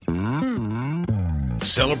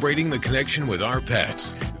celebrating the connection with our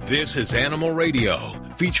pets. This is Animal Radio,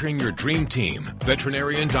 featuring your dream team,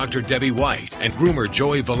 veterinarian Dr. Debbie White and groomer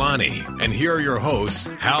Joey Villani. And here are your hosts,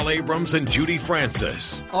 Hal Abrams and Judy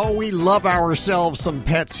Francis. Oh, we love ourselves some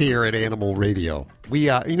pets here at Animal Radio.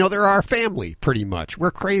 They're our family, pretty much.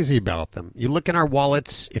 We're crazy about them. You look in our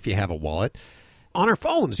wallets, if you have a wallet. On our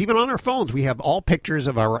phones, even on our phones, we have all pictures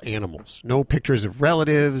of our animals. No pictures of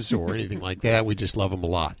relatives or anything like that. We just love them a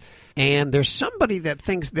lot. And there's somebody that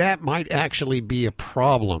thinks that might actually be a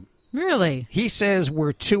problem. Really? He says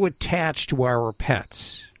we're too attached to our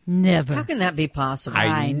pets. Never. How can that be possible?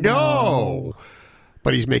 I know.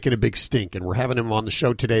 But he's making a big stink, and we're having him on the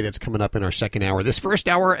show today. That's coming up in our second hour. This first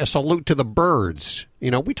hour, a salute to the birds.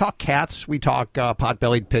 You know, we talk cats, we talk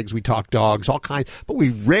pot-bellied pigs, we talk dogs, all kinds, but we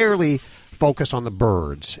rarely focus on the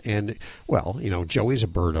birds. And, well, you know, Joey's a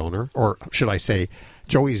bird owner, or should I say,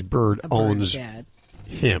 Joey's bird owns dad.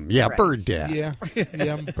 Him. Yeah, right. Bird dad. Yeah,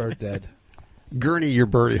 I'm bird dad. Gurney, your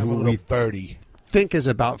bird, who we birdie think is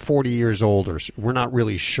about 40 years old, or we're not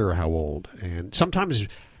really sure how old. And sometimes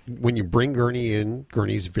when you bring Gurney in,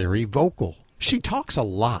 Gurney's very vocal. She talks a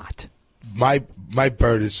lot. My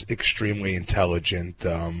bird is extremely intelligent,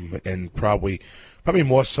 and probably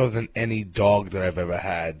more so than any dog that I've ever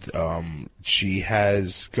had. Gurney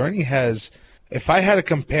has, if I had to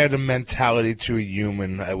compare the mentality to a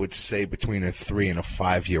human, I would say between a 3 and a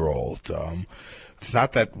 5-year-old. It's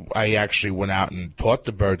not that I actually went out and taught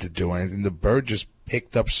the bird to do anything. The bird just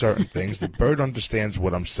picked up certain things. The bird understands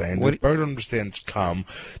what I'm saying. The bird understands come.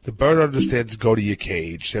 The bird understands go to your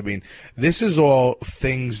cage. I mean, this is all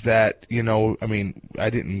things that, I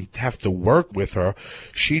didn't have to work with her.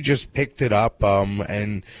 She just picked it up,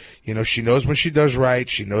 and, she knows when she does right.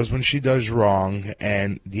 She knows when she does wrong.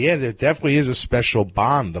 And, yeah, there definitely is a special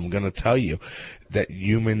bond, I'm going to tell you, that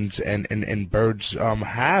humans and birds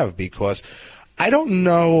have, because I don't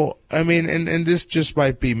know, and this just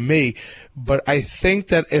might be me, but I think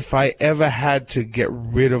that if I ever had to get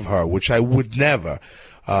rid of her, which I would never,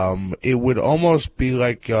 it would almost be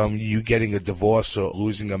like you getting a divorce or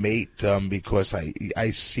losing a mate, because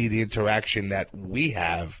I see the interaction that we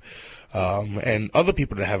have, and other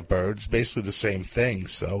people that have birds, basically the same thing.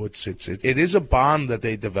 So it is a bond that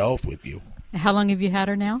they develop with you. How long have you had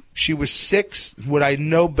her now? She was 6. What I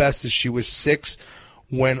know best is she was 6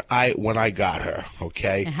 when I got her,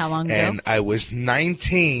 okay? And how long ago? And I was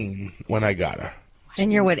 19 when I got her.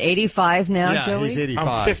 And you're, 85 now, yeah, Joey? He's 85.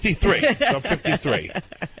 I'm 53. So I'm 53.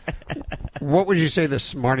 What would you say the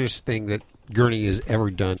smartest thing that Gurney has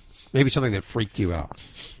ever done? Maybe something that freaked you out.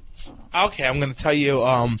 Okay, I'm going to tell you,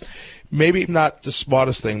 maybe not the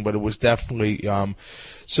smartest thing, but it was definitely,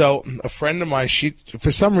 so a friend of mine,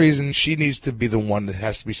 for some reason, she needs to be the one that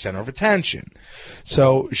has to be center of attention.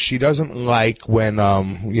 So she doesn't like when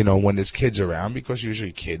there's kids around, because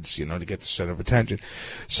usually kids, to get the center of attention.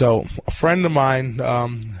 So a friend of mine,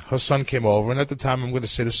 her son came over, and at the time, I'm going to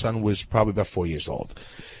say the son was probably about 4 years old.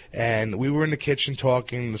 And we were in the kitchen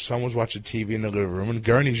talking. The son was watching TV in the living room, and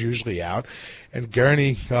Gurney's usually out. And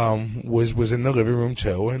Gurney was in the living room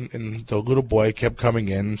too. And the little boy kept coming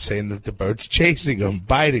in and saying that the bird's chasing him,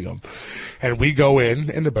 biting him. And we go in,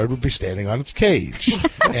 and the bird would be standing on its cage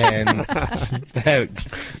and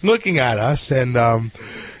looking at us. And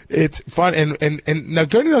it's fun. And now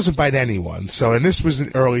Gurney doesn't bite anyone. And this was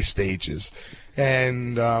in early stages.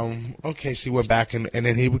 And, so he went back, and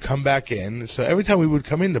then he would come back in. So every time we would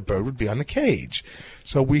come in, the bird would be on the cage.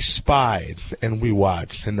 So we spied, and we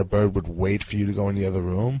watched, and the bird would wait for you to go in the other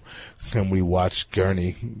room, and we watched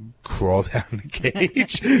Gurney crawl down the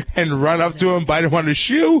cage and run up to him, bite him on the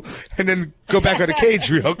shoe, and then go back on the cage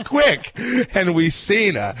real quick. And we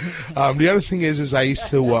seen her. The other thing is I used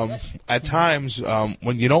to, at times,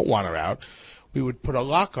 when you don't want her out, we would put a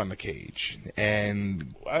lock on the cage.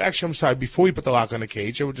 And actually, I'm sorry, before we put the lock on the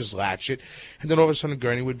cage, I would just latch it. And then all of a sudden,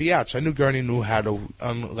 Gurney would be out. So I knew Gurney knew how to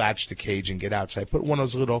unlatch the cage and get out. So I put one of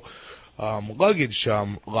those little luggage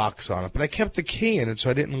locks on it. But I kept the key in it,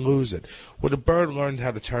 so I didn't lose it. Well, the bird learned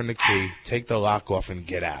how to turn the key, take the lock off, and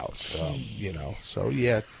get out. So, So,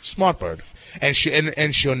 yeah, smart bird. And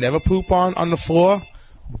she'll never poop on the floor.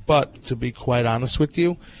 But to be quite honest with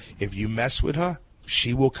you, if you mess with her,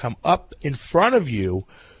 she will come up in front of you,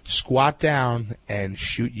 squat down, and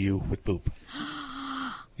shoot you with poop.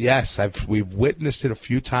 Yes, we've witnessed it a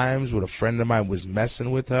few times when a friend of mine was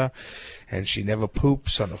messing with her, and she never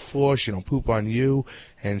poops on the floor. She don't poop on you,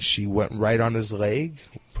 and she went right on his leg,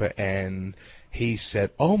 and he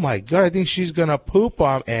said, "Oh my God, I think she's gonna poop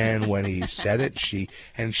on." And when he said it, she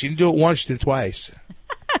didn't do it once, she did it twice.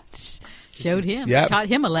 Showed him, yep. Taught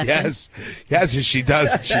him a lesson. Yes, and she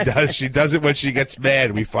does. She does it when she gets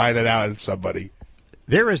mad. We find it out in somebody.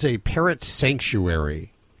 There is a parrot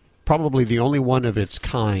sanctuary, probably the only one of its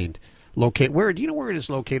kind, located. Where do you know where it is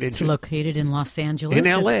located? It's located in Los Angeles. In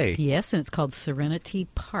L.A. Yes, and it's called Serenity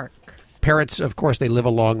Park. Parrots, of course, they live a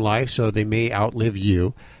long life, so they may outlive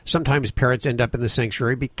you. Sometimes parrots end up in the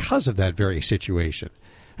sanctuary because of that very situation.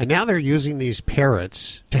 And now they're using these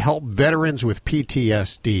parrots to help veterans with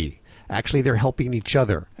PTSD. Actually, they're helping each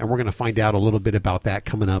other. And we're going to find out a little bit about that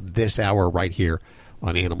coming up this hour right here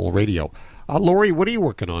on Animal Radio. Lori, what are you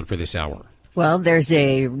working on for this hour? Well, there's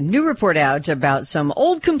a new report out about some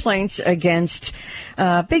old complaints against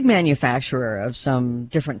a big manufacturer of some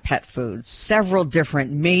different pet foods, several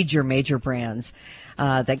different major brands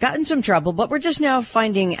that got in some trouble, but we're just now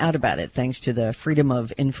finding out about it thanks to the Freedom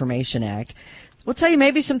of Information Act. We'll tell you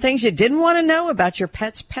maybe some things you didn't want to know about your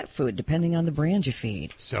pet's pet food, depending on the brand you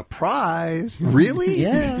feed. Surprise! Really?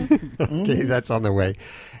 Yeah. Okay, that's on the way.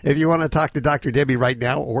 If you want to talk to Dr. Debbie right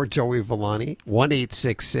now or Joey Villani,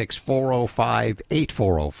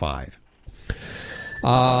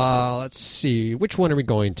 1-866-405-8405. Let's see. Which one are we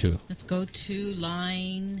going to? Let's go to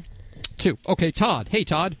line 2. Okay, Todd. Hey,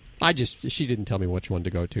 Todd. She didn't tell me which one to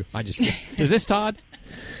go to. Is this Todd?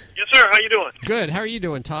 Yes, sir. How you doing? Good. How are you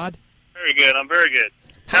doing, Todd? Very good. I'm very good.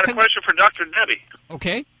 Had a question for Dr. Debbie.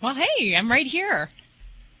 Okay. Well, hey, I'm right here.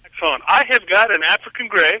 Excellent. I have got an African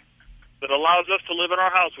gray that allows us to live in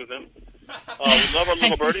our house with him. We love our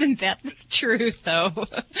little birdie. Isn't that the truth, though?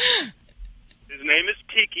 His name is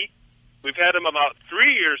Tiki. We've had him about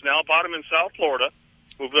 3 years now. Bought him in South Florida.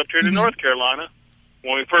 Moved up here to North Carolina.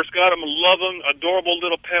 When we first got him, love him. Adorable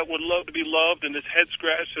little pet. Would love to be loved and his head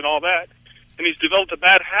scratched and all that. And he's developed a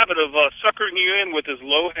bad habit of suckering you in with his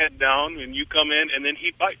low head down, and you come in, and then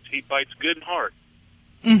he bites. He bites good and hard.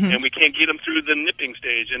 And we can't get him through the nipping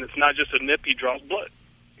stage, and it's not just a nip, he draws blood.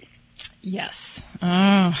 Yes.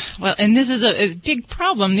 Oh, well, and this is a big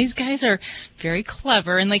problem. These guys are very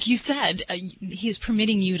clever, and like you said, he's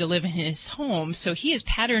permitting you to live in his home, so he is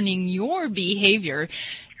patterning your behavior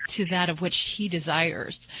to that of which he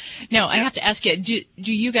desires. Now, I have to ask you, do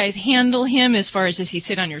you guys handle him as far as does he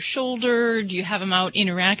sit on your shoulder? Do you have him out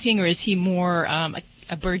interacting, or is he more a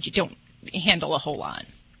bird you don't handle a whole lot?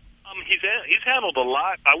 He's handled a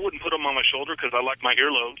lot. I wouldn't put him on my shoulder because I like my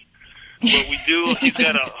earlobes. But we do.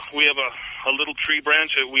 We have a little tree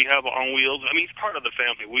branch that we have on wheels. I mean, he's part of the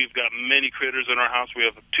family. We've got many critters in our house. We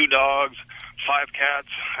have 2 dogs, 5 cats,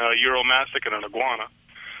 a Euromastic, and an iguana.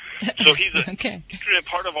 So he's a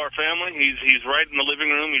part of our family. He's right in the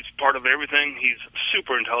living room. He's part of everything. He's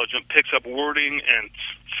super intelligent, picks up wording and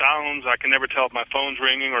sounds. I can never tell if my phone's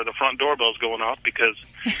ringing or the front doorbell's going off because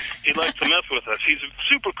he likes to mess with us. He's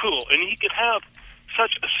super cool, and he could have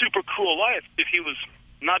such a super cool life if he was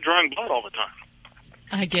not drawing blood all the time.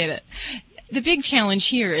 I get it. The big challenge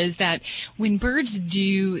here is that when birds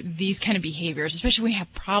do these kind of behaviors, especially when we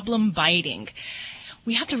have problem biting,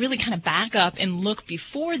 we have to really kind of back up and look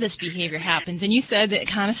before this behavior happens. And you said that it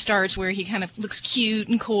kind of starts where he kind of looks cute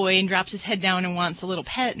and coy and drops his head down and wants a little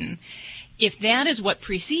petting. If that is what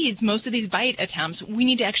precedes most of these bite attempts, we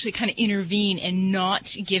need to actually kind of intervene and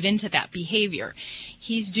not give in to that behavior.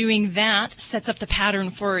 He's doing that, sets up the pattern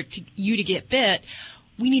for you to get bit.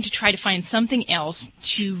 We need to try to find something else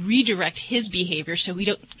to redirect his behavior so we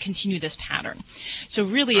don't continue this pattern. So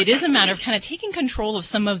really, it is a matter of kind of taking control of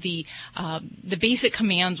some of the basic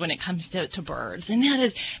commands when it comes to birds. And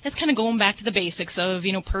that's kind of going back to the basics of,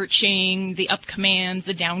 perching, the up commands,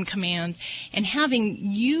 the down commands, and having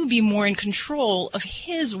you be more in control of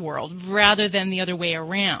his world rather than the other way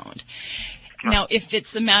around. Now, if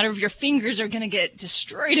it's a matter of your fingers are going to get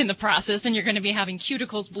destroyed in the process and you're going to be having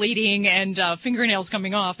cuticles bleeding and fingernails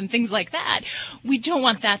coming off and things like that, we don't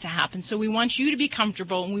want that to happen. So we want you to be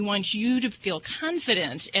comfortable and we want you to feel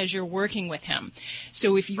confident as you're working with him.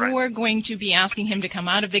 So if you're going to be asking him to come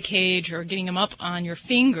out of the cage or getting him up on your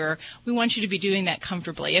finger, we want you to be doing that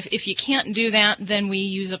comfortably. If you can't do that, then we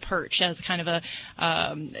use a perch as kind of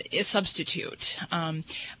a substitute.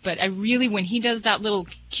 But when he does that little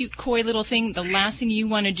cute, coy little thing, the last thing you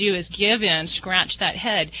want to do is give in, scratch that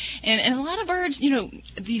head. And a lot of birds,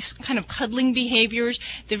 these kind of cuddling behaviors,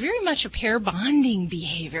 they're very much a pair bonding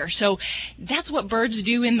behavior. So that's what birds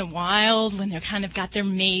do in the wild when they're kind of got their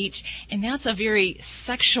mate. And that's a very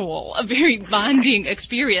sexual, a very bonding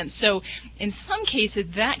experience. So in some cases,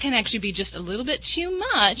 that can actually be just a little bit too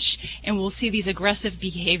much. And we'll see these aggressive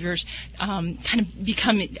behaviors kind of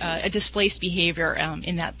become a displaced behavior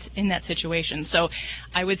in that situation. So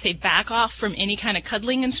I would say back off from any kind of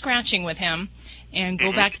cuddling and scratching with him and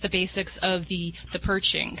go back to the basics of the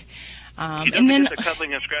perching. He doesn't get the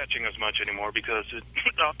cuddling and scratching as much anymore because it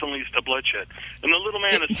often leads to bloodshed. And the little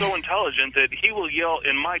man is so intelligent that he will yell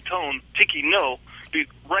in my tone, Tiki, no, heartbeat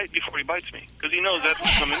right before he bites me because he knows that's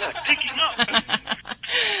what's coming next. Tiki, no.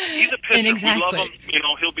 He's a pisser. And exactly. We love him.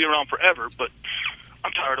 He'll be around forever, but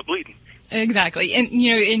I'm tired of bleeding. Exactly. And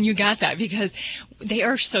you got that because they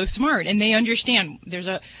are so smart and they understand there's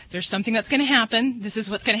something that's going to happen. This is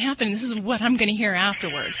what's going to happen. This is what I'm going to hear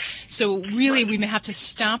afterwards. So really we have to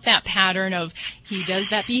stop that pattern of he does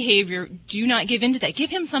that behavior. Do not give in to that. Give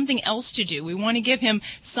him something else to do. We want to give him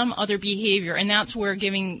some other behavior. And that's where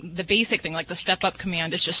giving the basic thing like the step up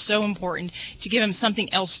command is just so important to give him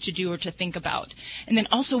something else to do or to think about. And then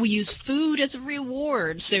also we use food as a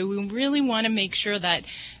reward. So we really want to make sure that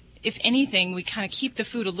if anything, we kind of keep the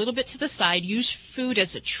food a little bit to the side, use food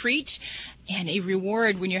as a treat and a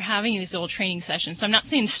reward when you're having these little training sessions. So I'm not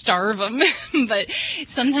saying starve him, but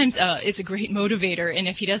sometimes it's a great motivator. And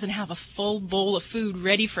if he doesn't have a full bowl of food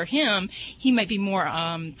ready for him, he might be more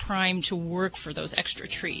primed to work for those extra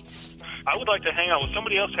treats. I would like to hang out with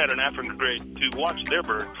somebody else had an African grade to watch their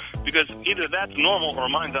bird because either that's normal or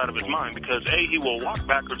mine's out of his mind because, A, he will walk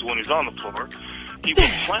backwards when he's on the floor. He will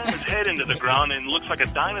slam his head into the ground and looks like a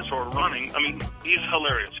dinosaur running. I mean, he's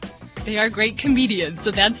hilarious. They are great comedians,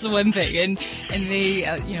 so that's the one thing. And they,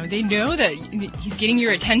 they know that he's getting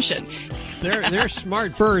your attention. They're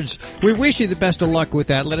smart birds. We wish you the best of luck with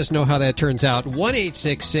that. Let us know how that turns out.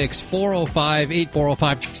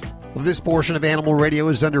 1-866-405-8405. This portion of Animal Radio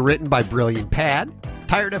is underwritten by Brilliant Pad.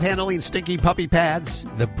 Tired of handling stinky puppy pads?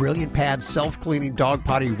 The Brilliant Pad self-cleaning dog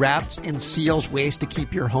potty wraps and seals waste to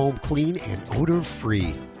keep your home clean and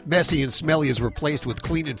odor-free. Messy and smelly is replaced with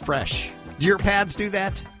clean and fresh. Do your pads do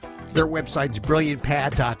that? Their website's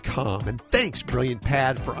brilliantpad.com. And thanks, Brilliant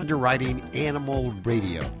Pad, for underwriting Animal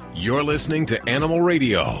Radio. You're listening to Animal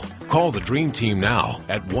Radio. Call the Dream Team now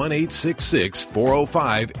at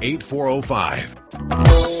 1-866-405-8405.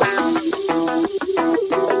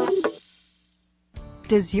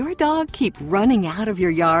 Does your dog keep running out of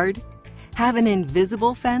your yard? Have an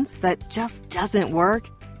invisible fence that just doesn't work?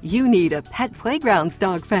 You need a Pet Playgrounds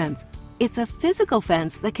dog fence. It's a physical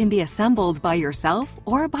fence that can be assembled by yourself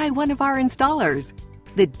or by one of our installers.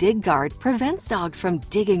 The Dig Guard prevents dogs from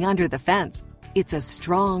digging under the fence. It's a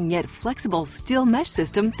strong yet flexible steel mesh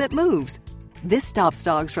system that moves. This stops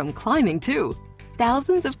dogs from climbing too.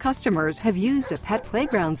 Thousands of customers have used a Pet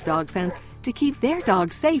Playgrounds dog fence to keep their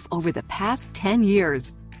dogs safe over the past 10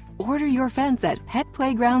 years. Order your fence at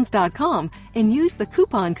petplaygrounds.com and use the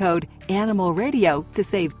coupon code ANIMALRADIO to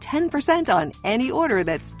save 10% on any order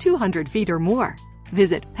that's 200 feet or more.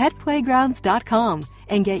 Visit petplaygrounds.com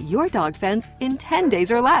and get your dog fence in 10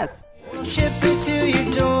 days or less. We'll ship it to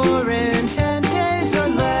your door in 10 days or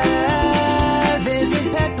less.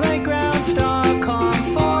 Visit petplaygrounds.com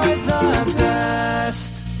for the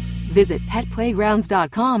best. Visit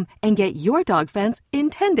petplaygrounds.com and get your dog fence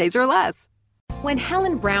in 10 days or less. When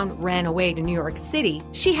Helen Brown ran away to New York City,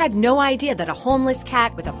 she had no idea that a homeless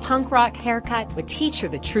cat with a punk rock haircut would teach her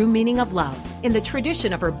the true meaning of love. In the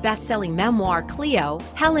tradition of her best-selling memoir, Cleo,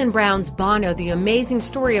 Helen Brown's Bono, The Amazing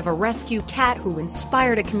Story of a Rescue Cat Who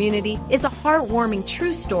Inspired a Community, is a heartwarming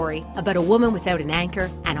true story about a woman without an anchor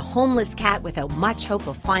and a homeless cat without much hope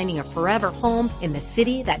of finding a forever home in the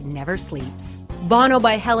city that never sleeps. Bono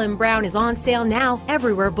by Helen Brown is on sale now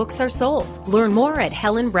everywhere books are sold. Learn more at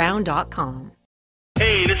helenbrown.com.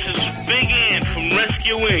 Hey, this is Big Ant from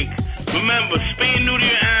Rescue Inc. Remember, spay and neuter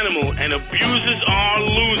your animal, and abusers are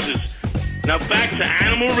losers. Now back to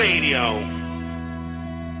Animal Radio.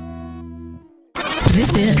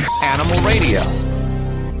 This is Animal Radio.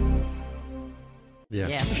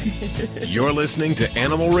 Yeah. You're listening to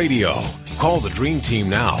Animal Radio. Call the Dream Team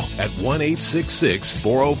now at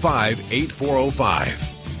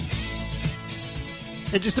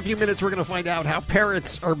 1-866-405-8405. In just a few minutes, we're going to find out how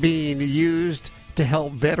parrots are being used to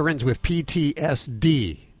help veterans with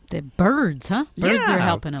PTSD. The birds, huh? Birds Yeah. are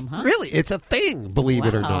helping them, huh? Really, it's a thing, believe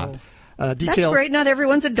it or not. That's great. Not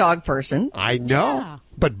everyone's a dog person. I know. Yeah.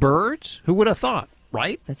 But birds? Who would have thought,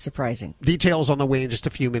 right? That's surprising. Details on the way in just a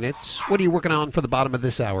few minutes. What are you working on for the bottom of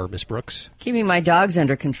this hour, Miss Brooks? Keeping my dogs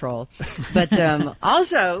under control. But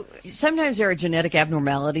also, sometimes there are genetic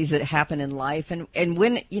abnormalities that happen in life. And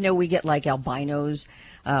when, we get like albinos,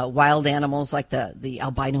 wild animals like the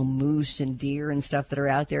albino moose and deer and stuff that are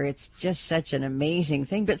out there, it's just such an amazing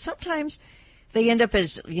thing. But sometimes they end up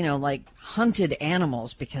as, like hunted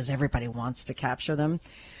animals because everybody wants to capture them.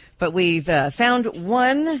 But we've found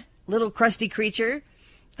one little crusty creature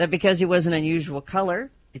that because he was an unusual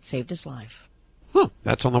color, it saved his life.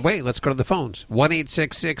 That's on the way. Let's go to the phones.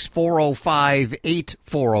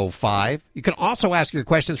 1-866-405-8405. You can also ask your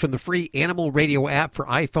questions from the free Animal Radio app for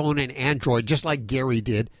iPhone and Android, just like Gary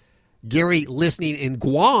did. Gary listening in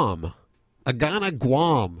Guam, Agana,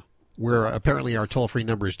 Guam. where apparently our toll-free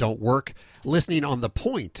numbers don't work. Listening on The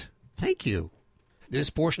Point. Thank you. This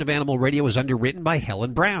portion of Animal Radio is underwritten by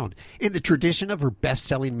Helen Brown. In the tradition of her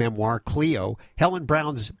best-selling memoir, Cleo, Helen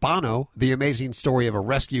Brown's Bono, The Amazing Story of a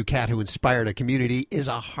Rescue Cat Who Inspired a Community, is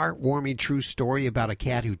a heartwarming true story about a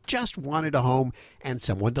cat who just wanted a home and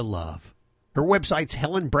someone to love. Her website's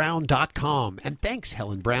helenbrown.com. And thanks,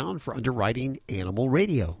 Helen Brown, for underwriting Animal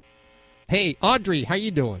Radio. Hey, Audrey, how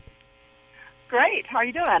you doing? Great. How are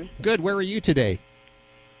you doing? Good. Where are you today?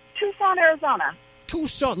 Tucson, Arizona.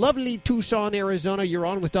 Tucson, lovely Tucson, Arizona. You're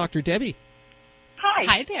on with Dr. Debbie. Hi.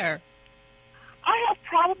 Hi there. I have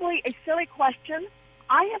probably a silly question.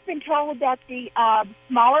 I have been told that the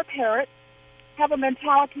smaller parrots have a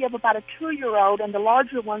mentality of about a 2-year-old and the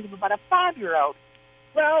larger ones of about a 5-year-old.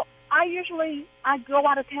 Well, I go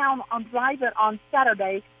out of town on drive-in on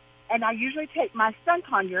Saturday, and I usually take my sun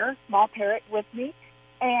conure, small parrot, with me.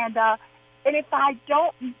 And if I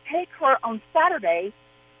don't take her on Saturday,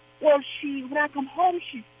 well, when I come home,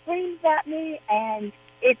 she screams at me, and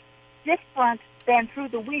it's different than through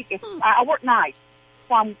the week. I work nights,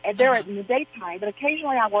 so I'm there in the daytime, but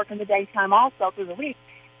occasionally I work in the daytime also through the week.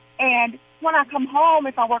 And when I come home,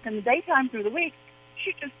 if I work in the daytime through the week,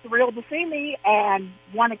 she's just thrilled to see me and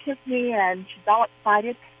want to kiss me, and she's all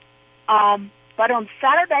excited. But on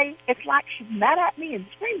Saturday, it's like she's mad at me and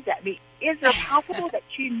screams at me. Is there possible that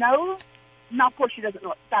she knows? Now, of course, she doesn't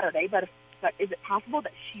know it's Saturday, but is it possible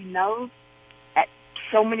that she knows at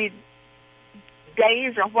so many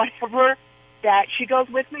days or whatever that she goes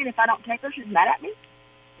with me, and if I don't take her, she's mad at me?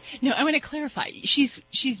 No, I want to clarify.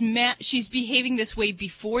 She's mad. She's behaving this way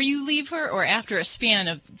before you leave her, or after a span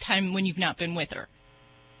of time when you've not been with her?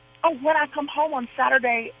 Oh, when I come home on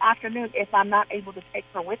Saturday afternoon, if I'm not able to take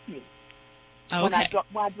her with me. Okay.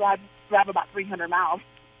 When I drive about 300 miles.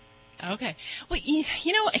 Okay. Well,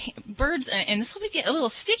 you know, birds, and this will get a little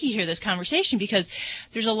sticky here, this conversation, because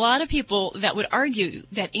there's a lot of people that would argue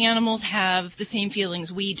that animals have the same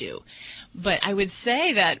feelings we do. But I would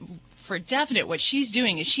say that for definite, what she's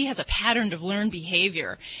doing is she has a pattern of learned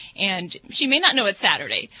behavior. And she may not know it's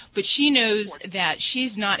Saturday, but she knows that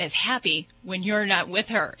she's not as happy when you're not with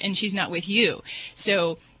her and she's not with you.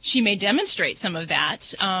 So she may demonstrate some of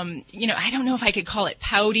that. I don't know if I could call it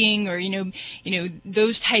pouting or,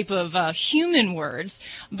 those type of human words.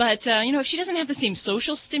 But, if she doesn't have the same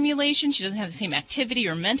social stimulation, she doesn't have the same activity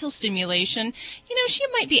or mental stimulation, she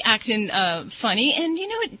might be acting funny. And,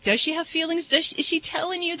 does she have feelings? Is she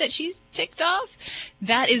telling you that she's ticked off?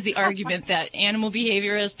 That is the argument that animal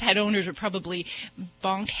behaviorists, pet owners would probably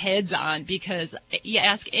bonk heads on, because you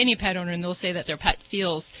ask any pet owner and they'll say that their pet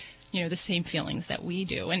feels the same feelings that we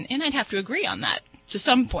do. And I'd have to agree on that to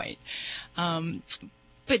some point.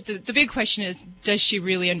 But the big question is, does she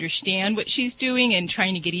really understand what she's doing and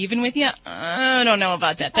trying to get even with you? I don't know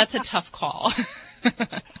about that. That's a tough call.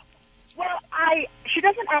 Well, she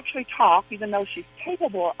doesn't actually talk, even though she's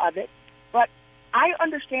capable of it, but I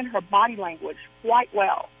understand her body language quite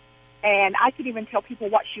well. And I can even tell people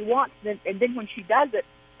what she wants, and then when she does it,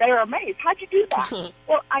 they're amazed. How'd you do that?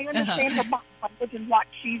 Well, I understand her body language and what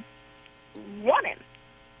she's wanting.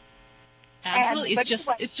 Absolutely.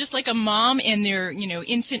 It's just like a mom and their,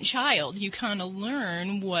 infant child. You kind of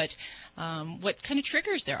learn what kind of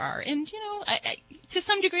triggers there are. And, I, to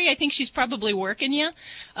some degree, I think she's probably working you,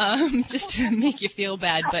 just to make you feel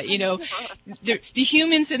bad. But, the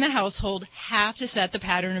humans in the household have to set the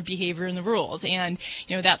pattern of behavior and the rules. And,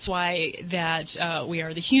 that's why that we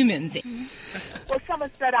are the humans. Well, someone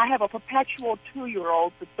said I have a perpetual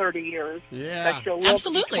 2-year-old for 30 years. Yeah.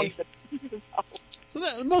 Absolutely.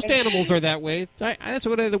 Well, most animals are that way. That's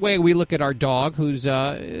the way we look at our dog, who's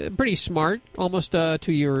pretty smart, almost a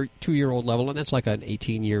two-year-old level, and that's like an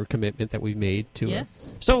 18-year commitment that we've made to her.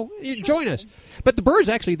 So join us. But the birds,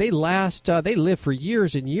 actually, they live for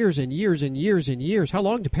years and years and years and years and years. How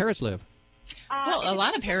long do parrots live? Well, a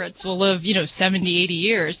lot of parrots will live, 70, 80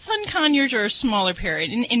 years. Sun conures are a smaller parrot.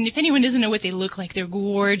 And if anyone doesn't know what they look like, they're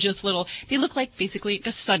gorgeous they look like basically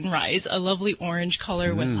a sunrise, a lovely orange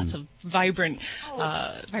color with lots of vibrant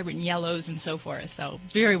yellows and so forth. So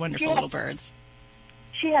very wonderful little birds.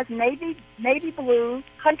 She has navy blue,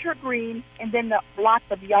 hunter green, and then lots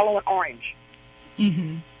of yellow and orange.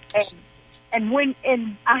 Mm-hmm.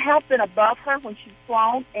 And I have been above her when she's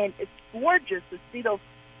flown, and it's gorgeous to see those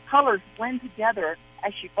colors blend together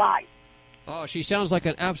as she flies. Oh, she sounds like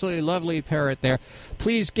an absolutely lovely parrot there.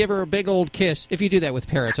 Please give her a big old kiss. If you do that with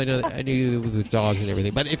parrots, I know you with dogs and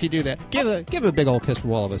everything, but if you do that, give a big old kiss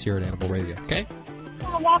from all of us here at Animal Radio, okay?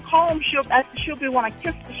 When I walk home, she'll be when I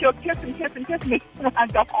kiss. She'll kiss and kiss and kiss me when I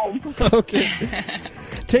go home. Okay.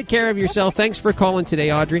 Take care of yourself. Thanks for calling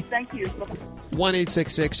today, Audrey. Thank you.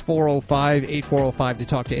 1-866-405-8405 to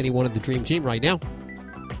talk to anyone of the Dream Team right now.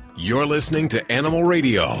 You're listening to Animal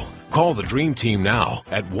Radio. Call the Dream Team now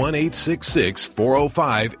at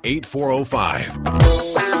 1-866-405-8405.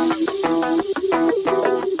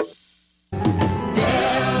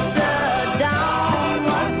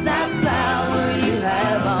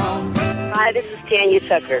 Hi, this is Tanya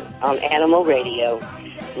Tucker on Animal Radio.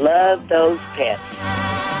 Love those pets.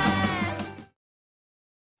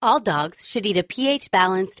 All dogs should eat a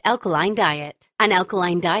pH-balanced alkaline diet. An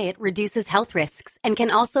alkaline diet reduces health risks and can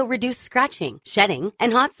also reduce scratching, shedding,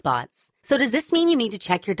 and hot spots. So does this mean you need to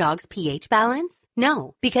check your dog's pH balance?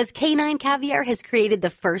 No, because Canine Caviar has created the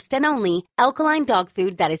first and only alkaline dog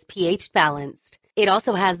food that is pH balanced. It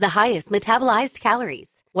also has the highest metabolized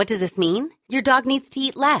calories. What does this mean? Your dog needs to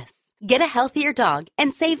eat less. Get a healthier dog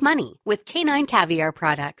and save money with Canine Caviar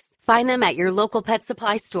products. Find them at your local pet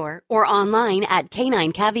supply store or online at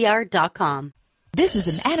caninecaviar.com. This is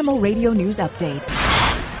an Animal Radio News Update.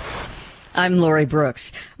 I'm Lori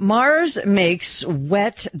Brooks. Mars makes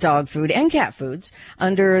wet dog food and cat foods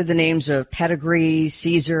under the names of Pedigree,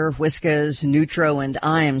 Caesar, Whiskas, Nutro, and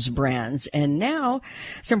Iams brands. And now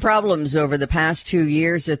some problems over the past 2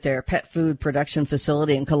 years at their pet food production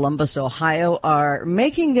facility in Columbus, Ohio, are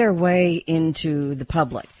making their way into the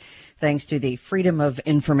public, thanks to the Freedom of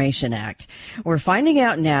Information Act. We're finding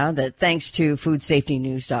out now that thanks to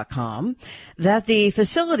FoodSafetyNews.com, that the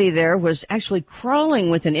facility there was actually crawling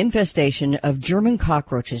with an infestation of German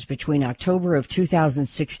cockroaches between October of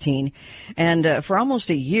 2016 and for almost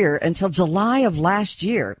a year until July of last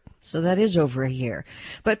year. So that is over a year.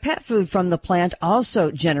 But pet food from the plant also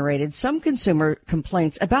generated some consumer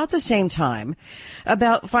complaints about the same time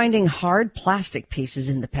about finding hard plastic pieces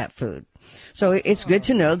in the pet food. So it's good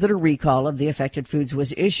to know that a recall of the affected foods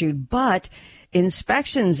was issued, but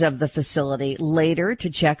inspections of the facility later to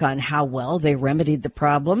check on how well they remedied the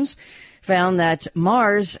problems found that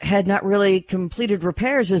Mars had not really completed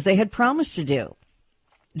repairs as they had promised to do.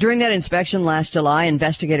 During that inspection last July,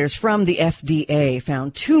 investigators from the FDA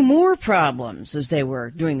found 2 more problems as they were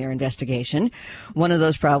doing their investigation. One of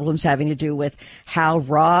those problems having to do with how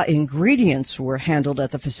raw ingredients were handled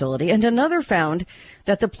at the facility, and another found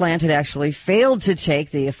that the plant had actually failed to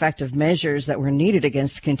take the effective measures that were needed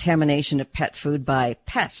against contamination of pet food by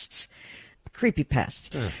pests. Creepy pests.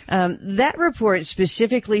 That report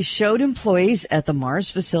specifically showed employees at the Mars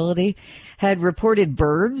facility had reported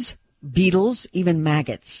birds, beetles, even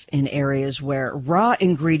maggots in areas where raw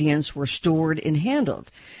ingredients were stored and handled.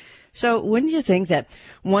 So wouldn't you think that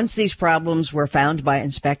once these problems were found by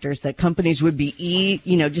inspectors that companies would be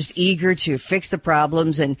just eager to fix the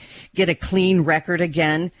problems and get a clean record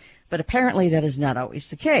again? But apparently that is not always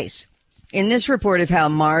the case. In this report of how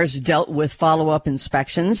Mars dealt with follow-up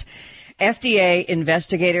inspections, FDA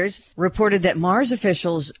investigators reported that Mars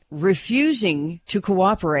officials refusing to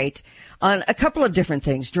cooperate on a couple of different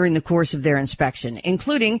things during the course of their inspection,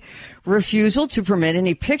 including refusal to permit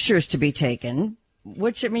any pictures to be taken,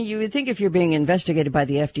 which, I mean, you would think if you're being investigated by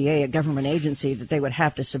the FDA, a government agency, that they would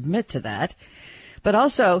have to submit to that. But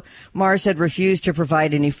also, Mars had refused to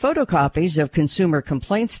provide any photocopies of consumer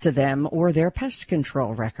complaints to them or their pest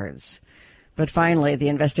control records. But finally, the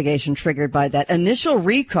investigation triggered by that initial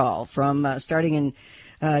recall from starting in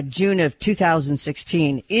June of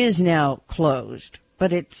 2016 is now closed.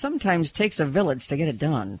 But it sometimes takes a village to get it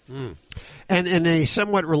done. And in a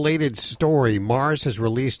somewhat related story, Mars has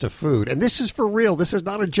released a food, and this is for real. This is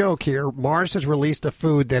not a joke here. Mars has released a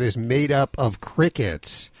food that is made up of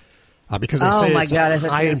crickets because they say it's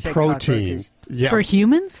high in protein. Yeah. For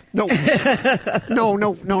humans? No,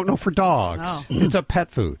 for dogs. Oh. It's a pet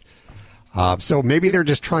food. So maybe they're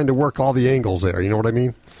just trying to work all the angles there. You know what I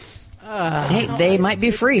mean? Hey, they might be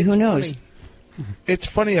free. Who knows? Funny. It's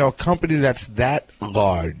funny how a company that's that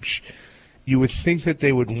large, you would think that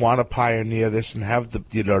they would want to pioneer this and have the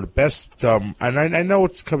best. And I know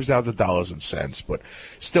it comes down to dollars and cents, but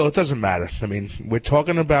still, it doesn't matter. I mean, we're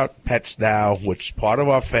talking about pets now, which is part of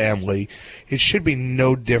our family. It should be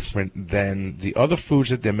no different than the other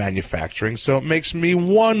foods that they're manufacturing. So it makes me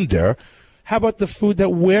wonder. How about the food that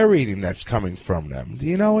we're eating that's coming from them?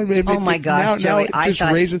 Oh my gosh, Joey! Now it just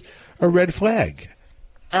raises a red flag.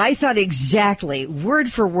 I thought exactly, word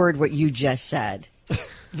for word, what you just said,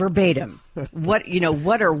 verbatim.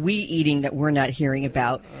 What are we eating that we're not hearing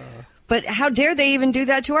about? But how dare they even do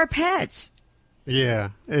that to our pets?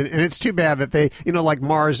 Yeah, and it's too bad that they, like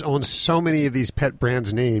Mars owns so many of these pet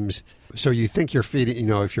brands' names. So you think you're feeding,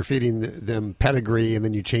 if you're feeding them Pedigree and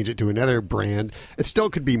then you change it to another brand, it still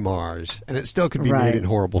could be Mars, and it still could be made in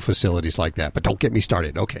horrible facilities like that. But don't get me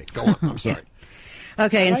started. Okay, go on. I'm sorry.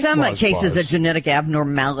 Okay, in like some Mars cases, bars. a genetic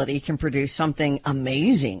abnormality can produce something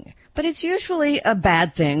amazing. But it's usually a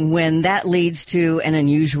bad thing when that leads to an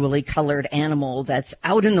unusually colored animal that's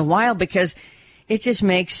out in the wild, because it just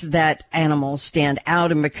makes that animal stand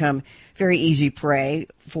out and become very easy prey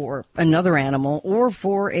for another animal or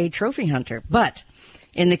for a trophy hunter. But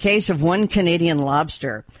in the case of one Canadian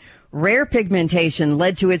lobster, rare pigmentation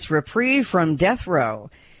led to its reprieve from death row.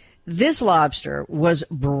 This lobster was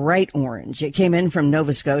bright orange. It came in from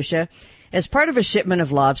Nova Scotia as part of a shipment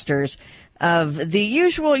of lobsters of the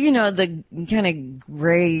usual, the kind of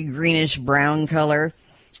gray, greenish brown color.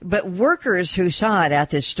 But workers who saw it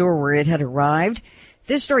at this store where it had arrived,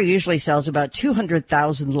 this store usually sells about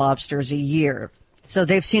 200,000 lobsters a year. So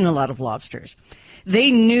they've seen a lot of lobsters.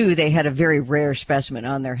 They knew they had a very rare specimen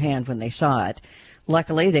on their hand when they saw it.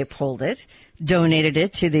 Luckily, they pulled it, donated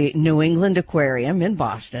it to the New England Aquarium in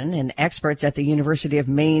Boston, and experts at the University of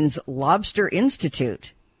Maine's Lobster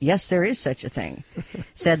Institute, yes, there is such a thing,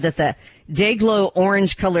 said that the Dayglow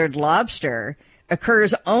orange-colored lobster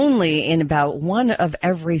occurs only in about 1 of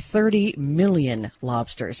every 30 million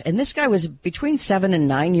lobsters. And this guy was between 7 and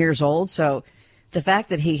 9 years old, so the fact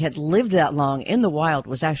that he had lived that long in the wild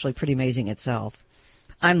was actually pretty amazing itself.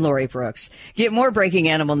 I'm Lori Brooks. Get more breaking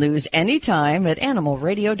animal news anytime at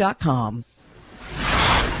animalradio.com.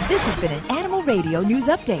 This has been an Animal Radio News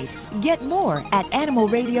Update. Get more at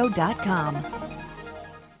animalradio.com.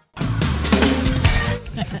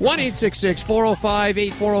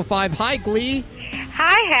 1-866-405-8405. Hi, Glee.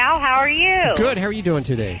 Hi, Hal. How are you? Good. How are you doing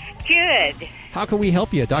today? Good. How can we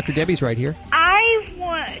help you? Dr. Debbie's right here.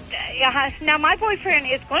 Now, my boyfriend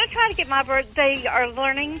is going to try to get my bird. They are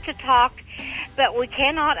learning to talk, but we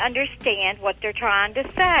cannot understand what they're trying to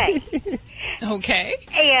say. Okay.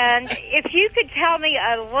 And if you could tell me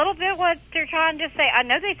a little bit what they're trying to say. I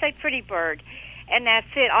know they say pretty bird, and that's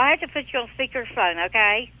it. I'll have to put you on speakerphone,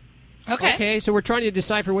 okay? Okay, so we're trying to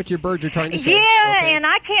decipher what your birds are trying to say. Yeah, Okay. and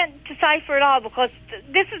I can't decipher it all because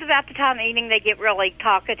this is about the time of eating they get really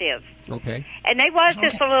talkative. Okay. And they was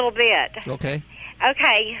just a little bit. Okay.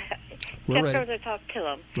 Okay. We're Let's ready. go there and talk to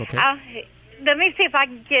them. Okay. Let me see if I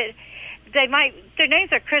can get. Their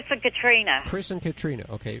names are Chris and Katrina. Chris and Katrina.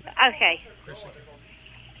 Okay. Okay. Well,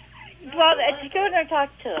 just go in there and talk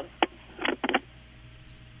to them.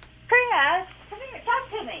 Chris, come here, talk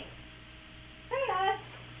to me. Chris.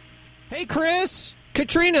 Hey, Chris.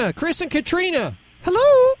 Katrina. Chris and Katrina.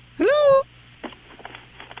 Hello. Hello.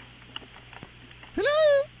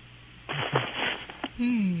 Hello. They're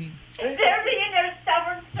being their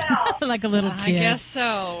stubborn self. Like a little kid. I guess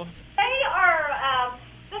so. They are.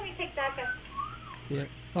 Let me take that. Yeah.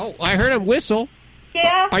 Oh, I heard him whistle.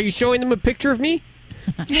 Yeah. Are you showing them a picture of me?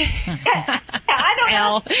 I don't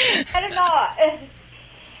know. I don't know.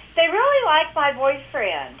 They really like my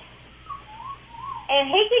boyfriend, and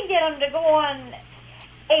he can get them to go on.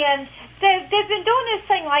 And they've been doing this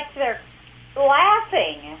thing like they're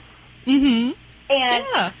laughing. Mm-hmm.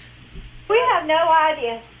 And we have no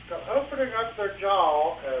idea. They're opening up their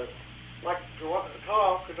jaw like they want to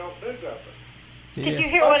talk and don't do nothing. Did you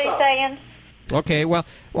hear what he's saying? Okay, well,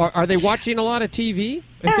 are they watching a lot of TV?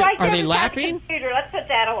 They're right Are there they beside the laughing? computer. Let's put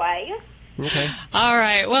that away. Okay. All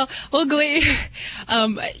right. Well, Glee,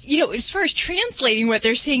 as far as translating what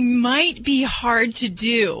they're saying might be hard to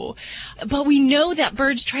do, but we know that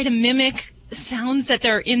birds try to mimic sounds that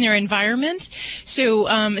they're in their environment. So,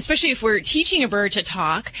 especially if we're teaching a bird to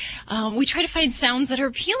talk, we try to find sounds that are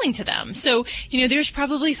appealing to them. So, there's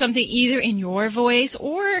probably something either in your voice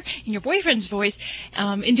or in your boyfriend's voice,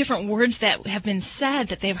 in different words that have been said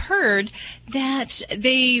that they've heard that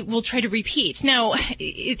they will try to repeat. Now,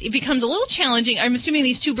 it becomes a little challenging. I'm assuming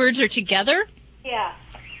these two birds are together? Yeah.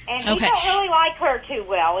 And he Okay. don't really like her too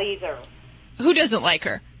well either. Who doesn't like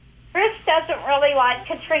her? Chris doesn't really like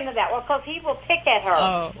Katrina that well because he will pick at her.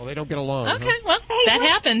 Oh. Well, they don't get along. Okay, huh? well, that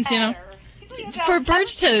happens, For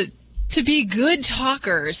birds to be good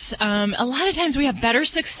talkers, a lot of times we have better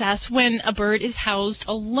success when a bird is housed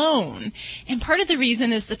alone. And part of the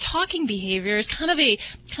reason is the talking behavior is kind of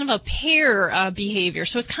a pair behavior.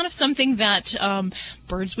 So it's kind of something that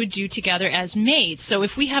birds would do together as mates. So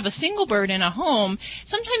if we have a single bird in a home,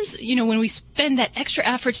 sometimes, when we spend that extra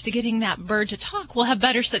efforts to getting that bird to talk, we'll have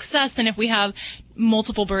better success than if we have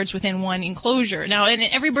multiple birds within one enclosure. Now, and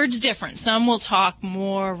every bird's different. Some will talk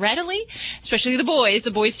more readily, especially the boys.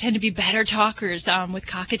 The boys tend to be better talkers with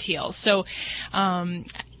cockatiels. So,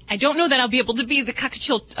 I don't know that I'll be able to be the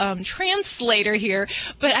cockatiel translator here,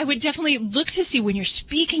 but I would definitely look to see when you're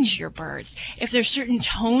speaking to your birds, if there's certain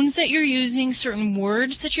tones that you're using, certain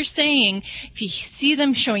words that you're saying, if you see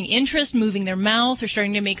them showing interest, moving their mouth or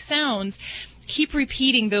starting to make sounds, keep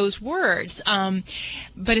repeating those words.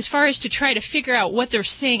 But as far as to try to figure out what they're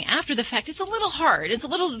saying after the fact, it's a little hard. It's a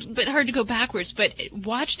little bit hard to go backwards, but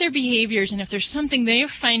watch their behaviors, and if there's something they're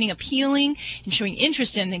finding appealing and showing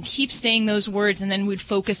interest in, then keep saying those words, and then we'd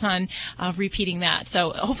focus on repeating that.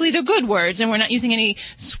 So hopefully they're good words, and we're not using any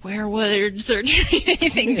swear words or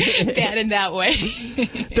anything bad in that way.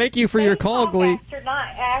 Thank you for your call, Glee.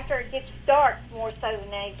 After it gets dark, more so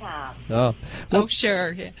than any time. Oh, well,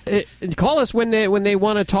 sure. Yeah. Call us when they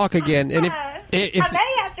want to talk again, and if I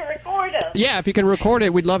may have to record them. yeah, if you can record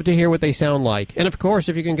it, we'd love to hear what they sound like. And of course,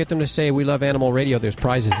 if you can get them to say "We love Animal Radio," there's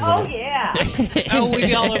prizes. Oh in it. yeah. Oh, we'd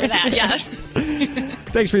be all over that. Yes.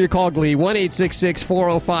 Thanks for your call, Glee.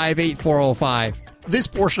 1-866-405-8405. This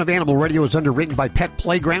portion of Animal Radio is underwritten by Pet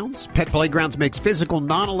Playgrounds. Pet Playgrounds makes physical,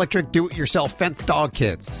 non-electric, do-it-yourself fence dog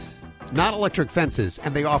kits. Not electric fences,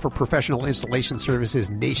 and they offer professional installation services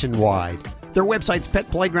nationwide. Their website's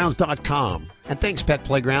petplaygrounds.com. And thanks, Pet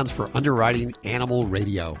Playgrounds, for underwriting Animal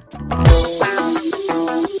Radio.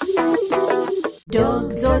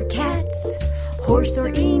 Dogs or cats, horse or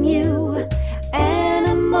emu,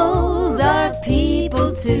 animals are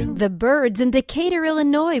people too. The birds in Decatur,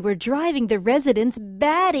 Illinois were driving the residents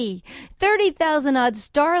batty. 30,000-odd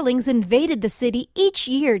starlings invaded the city each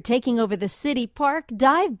year, taking over the city park,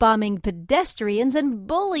 dive-bombing pedestrians, and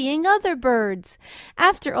bullying other birds.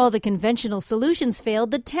 After all the conventional solutions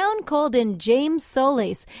failed, the town called in James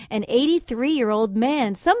Solis, an 83-year-old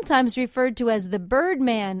man, sometimes referred to as the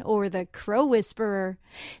Birdman or the Crow Whisperer.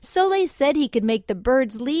 Solis said he could make the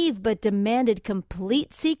birds leave, but demanded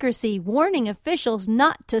complete secrecy, warning officials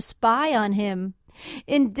not to spy on him.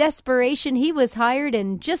 In desperation, he was hired,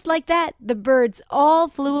 and just like that, the birds all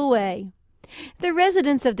flew away. The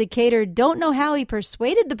residents of Decatur don't know how he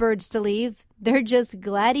persuaded the birds to leave. They're just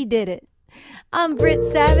glad he did it. I'm Britt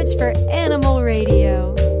Savage for Animal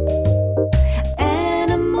Radio.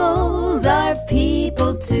 Animals are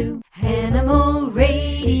people too. Animal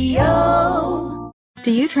Radio.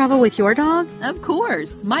 Do you travel with your dog? Of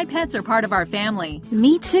course. My pets are part of our family.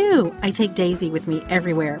 Me too. I take Daisy with me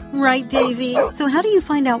everywhere. Right, Daisy? So how do you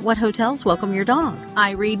find out what hotels welcome your dog? I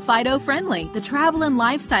read Fido Friendly, the travel and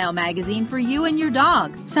lifestyle magazine for you and your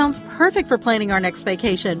dog. Sounds perfect for planning our next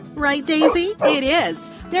vacation. Right, Daisy? It is.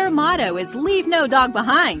 Their motto is Leave No Dog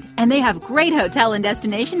Behind, and they have great hotel and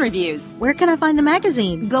destination reviews. Where can I find the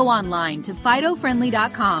magazine? Go online to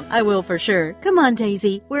FidoFriendly.com. I will for sure. Come on,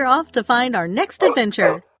 Daisy. We're off to find our next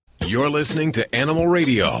adventure. You're listening to Animal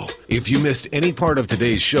Radio. If you missed any part of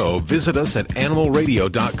today's show, visit us at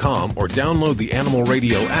animalradio.com or download the Animal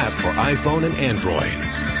Radio app for iPhone and Android.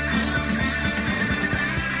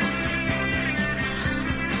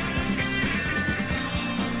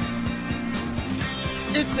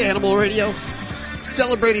 It's Animal Radio,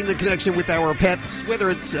 celebrating the connection with our pets, whether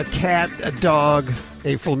it's a cat, a dog,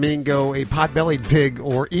 a flamingo, a pot-bellied pig,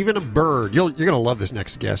 or even a bird. You're going to love this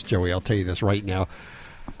next guest, Joey. I'll tell you this right now,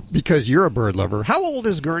 because you're a bird lover. How old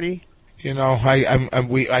is Gurney? You know,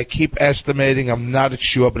 I keep estimating. I'm not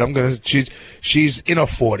sure, but she's in her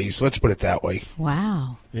 40s. Let's put it that way.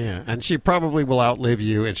 Wow. Yeah, and she probably will outlive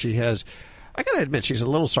you. And she has, I got to admit, she's a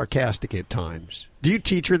little sarcastic at times. Do you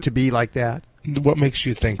teach her to be like that? What makes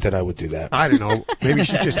you think that I would do that? I don't know. Maybe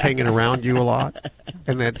she's just hanging around you a lot,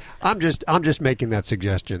 and that I'm just making that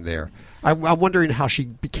suggestion there. I'm wondering how she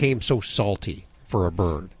became so salty for a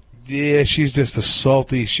bird. Yeah, she's just a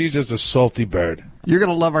salty bird. You're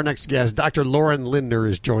going to love our next guest. Dr. Lauren Lindner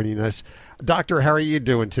is joining us. Doctor, how are you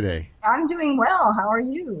doing today? I'm doing well. How are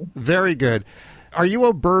you? Very good. Are you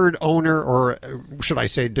a bird owner, or should I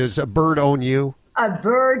say, does a bird own you? A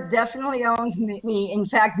bird definitely owns me. In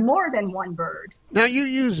fact, more than one bird. Now, you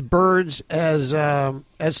use birds as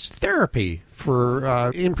therapy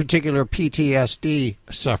for, in particular, PTSD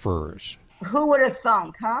sufferers. Who would have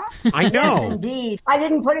thunk, huh? I know. Yes, indeed. I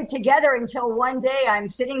didn't put it together until one day I'm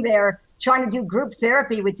sitting there trying to do group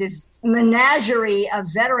therapy with this menagerie of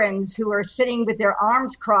veterans who are sitting with their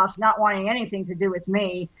arms crossed, not wanting anything to do with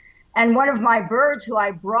me. And one of my birds who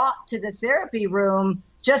I brought to the therapy room,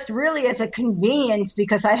 just really as a convenience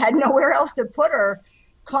because I had nowhere else to put her,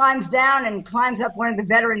 climbs down and climbs up one of the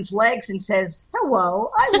veterans' legs and says,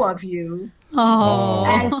 "Hello, I love you." Oh.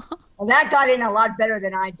 And that got in a lot better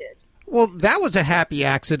than I did. Well, that was a happy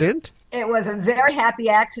accident. It was a very happy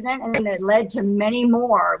accident, and it led to many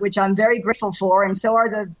more, which I'm very grateful for, and so are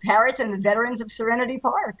the parrots and the veterans of Serenity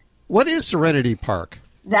Park. What is Serenity Park?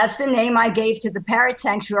 That's the name I gave to the parrot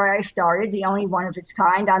sanctuary I started, the only one of its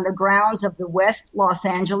kind, on the grounds of the West Los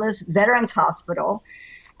Angeles Veterans Hospital.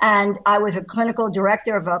 And I was a clinical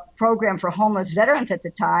director of a program for homeless veterans at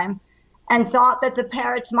the time and thought that the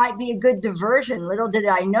parrots might be a good diversion. Little did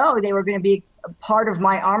I know they were going to be part of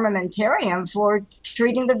my armamentarium for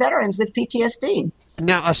treating the veterans with PTSD.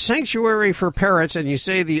 Now, a sanctuary for parrots, and you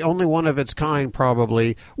say the only one of its kind,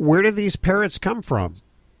 probably. Where do these parrots come from?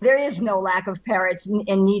 There is no lack of parrots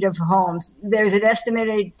in need of homes. There's an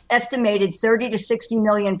estimated 30 to 60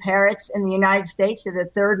 million parrots in the United States. They're the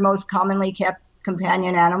third most commonly kept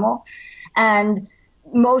companion animal. And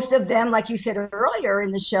most of them, like you said earlier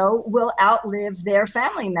in the show, will outlive their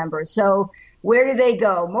family members. So where do they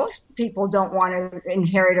go? Most people don't want to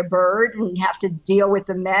inherit a bird and have to deal with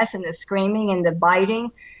the mess and the screaming and the biting.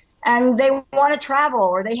 And they want to travel,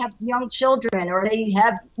 or they have young children, or they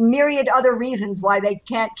have myriad other reasons why they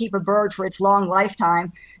can't keep a bird for its long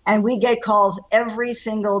lifetime. And we get calls every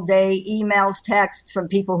single day, emails, texts from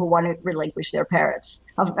people who want to relinquish their parrots.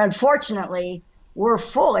 Unfortunately, we're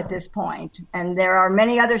full at this point, and there are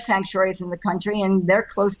many other sanctuaries in the country, and they're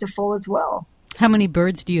close to full as well. How many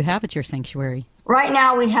birds do you have at your sanctuary? Right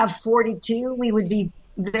now we have 42. We would be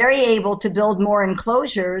very able to build more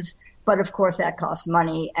enclosures, but of course that costs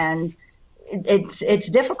money, and it's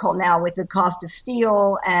difficult now with the cost of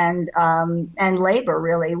steel and labor.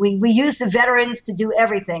 Really, we use the veterans to do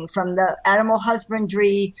everything from the animal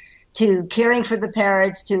husbandry to caring for the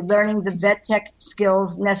parrots to learning the vet tech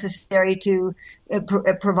skills necessary to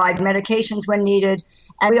provide medications when needed.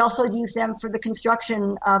 And we also use them for the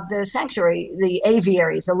construction of the sanctuary, the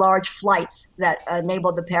aviaries, the large flights that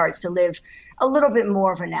enable the parrots to live a little bit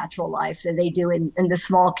more of a natural life than they do in the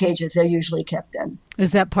small cages they're usually kept in.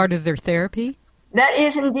 Is that part of their therapy? That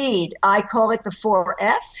is indeed. I call it the 4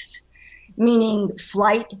 Fs, meaning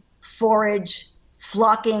flight, forage,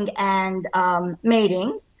 flocking, and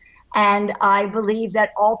mating. And I believe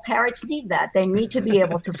that all parrots need that. They need to be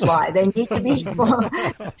able to fly. They need to be able.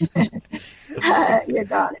 You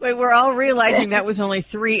got it. Wait, we're all realizing that was only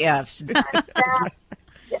 3 Fs. It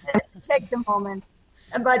takes a moment.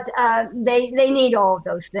 But they need all of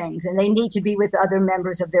those things, and they need to be with other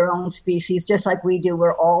members of their own species, just like we do.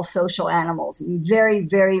 We're all social animals, very,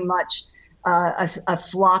 very much a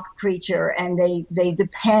flock creature, and they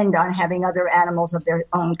depend on having other animals of their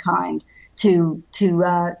own kind to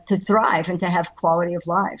thrive and to have quality of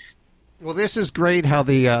life. Well, this is great how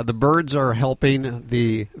the birds are helping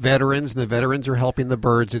the veterans, and the veterans are helping the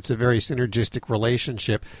birds. It's a very synergistic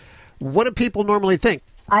relationship. What do people normally think?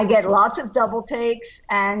 I get lots of double takes,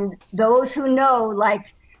 and those who know,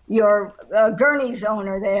 like your Gurney's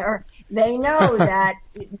owner there, they know that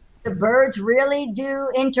the birds really do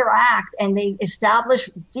interact, and they establish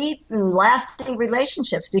deep and lasting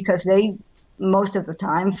relationships because they, most of the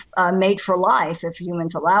time, mate for life if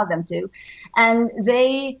humans allow them to. And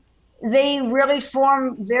they really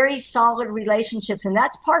form very solid relationships, and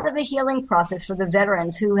that's part of the healing process for the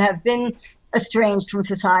veterans who have been estranged from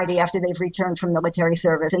society after they've returned from military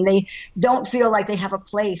service, and they don't feel like they have a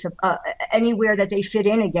place anywhere that they fit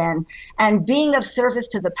in again. And being of service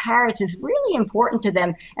to the parrots is really important to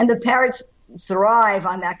them, and the parrots thrive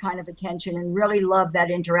on that kind of attention and really love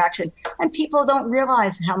that interaction. And people don't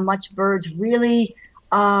realize how much birds really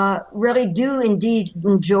do indeed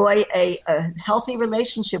enjoy a healthy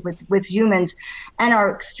relationship with humans, and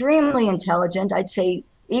are extremely intelligent. I'd say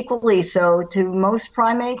equally so to most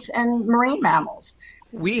primates and marine mammals.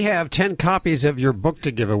 We have 10 copies of your book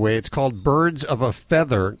to give away. It's called Birds of a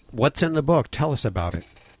Feather. What's in the book? Tell us about it.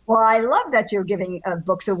 Well, I love that you're giving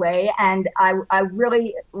books away, and I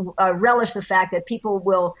really relish the fact that people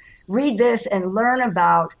will read this and learn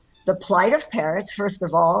about the plight of parrots, first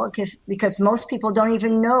of all, because most people don't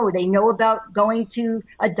even know. They know about going to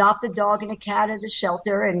adopt a dog and a cat at a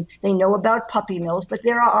shelter, and they know about puppy mills, but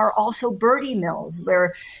there are also birdie mills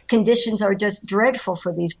where conditions are just dreadful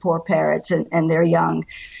for these poor parrots and their young.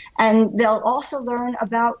 And they'll also learn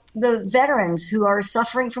about the veterans who are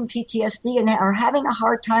suffering from PTSD and are having a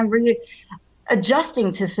hard time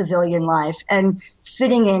adjusting to civilian life and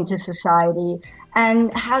fitting into society,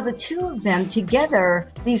 and how the two of them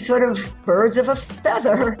together, these sort of birds of a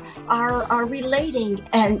feather, are relating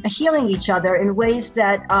and healing each other in ways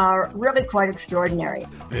that are really quite extraordinary.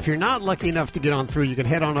 If you're not lucky enough to get on through, you can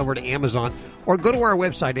head on over to Amazon or go to our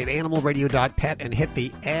website at animalradio.pet and hit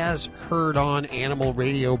the As Heard On Animal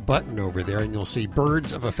Radio button over there, and you'll see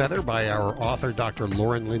Birds of a Feather by our author, Dr.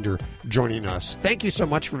 Lauren Linder, joining us. Thank you so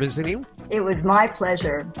much for visiting. It was my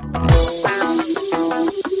pleasure.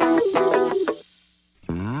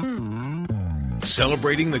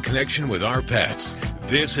 Celebrating the connection with our pets.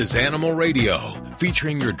 This is Animal Radio,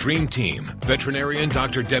 featuring your dream team, veterinarian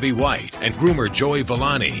Dr. Debbie White and groomer Joey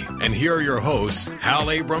Villani. And here are your hosts,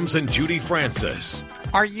 Hal Abrams and Judy Francis.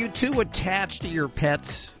 Are you too attached to your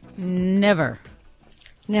pets? Never.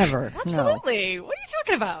 Never. Absolutely. No. What are you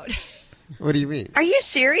talking about? What do you mean? Are you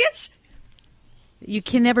serious? You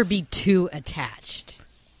can never be too attached.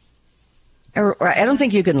 I don't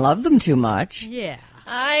think you can love them too much. Yeah.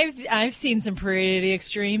 I've seen some pretty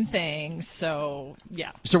extreme things, so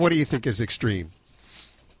yeah. So what do you think is extreme?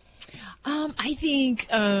 I think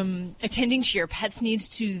attending to your pet's needs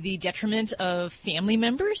to the detriment of family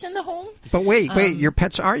members in the home. But wait, your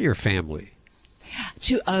pets are your family.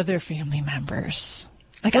 To other family members.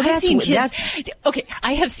 Like Well, I've that's seen what- kids. Okay,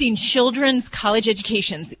 I have seen children's college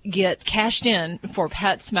educations get cashed in for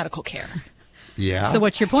pets' medical care. Yeah. So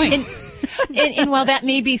what's your point? And while that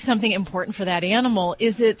may be something important for that animal,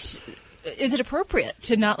 is it appropriate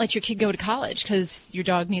to not let your kid go to college because your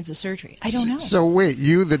dog needs a surgery? I don't know. So wait,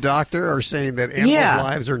 you, the doctor, are saying that animals' Yeah.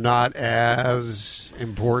 lives are not as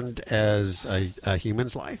important as a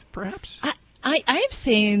human's life, perhaps? I am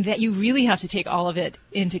saying that you really have to take all of it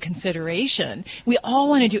into consideration. We all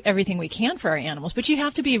want to do everything we can for our animals, but you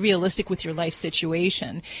have to be realistic with your life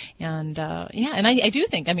situation. And and I do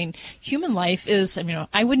think, human life is,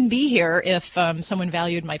 I wouldn't be here if someone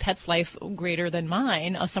valued my pet's life greater than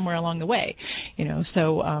mine somewhere along the way.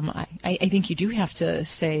 So I think you do have to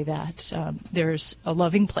say that there's a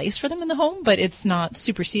loving place for them in the home, but it's not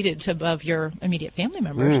superseded to above your immediate family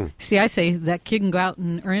members. See, I say that kid can go out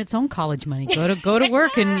and earn its own college money. Go to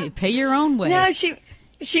work and pay your own way. No,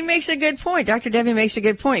 she makes a good point. Dr. Debbie makes a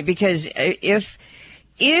good point, because if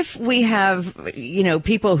we have,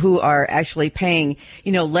 people who are actually paying,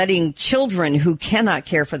 letting children who cannot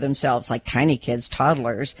care for themselves, like tiny kids,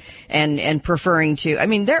 toddlers, and preferring to,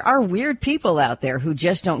 there are weird people out there who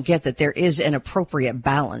just don't get that there is an appropriate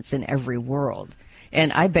balance in every world.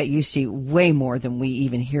 And I bet you see way more than we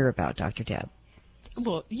even hear about, Dr. Deb.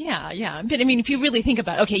 Well, yeah. But if you really think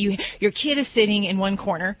about it, okay, your kid is sitting in one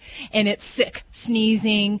corner and it's sick,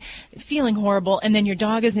 sneezing, feeling horrible, and then your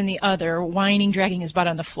dog is in the other, whining, dragging his butt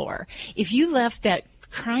on the floor. If you left that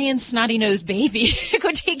crying, snotty-nosed baby to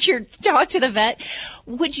go take your dog to the vet,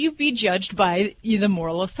 would you be judged by the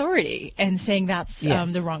moral authority and saying that's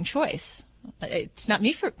Yes. the wrong choice? It's not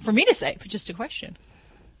me for me to say, but just a question.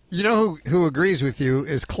 You know who agrees with you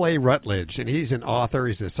is Clay Rutledge, and he's an author.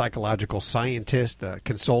 He's a psychological scientist, a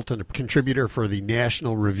consultant, a contributor for the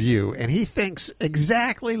National Review, and he thinks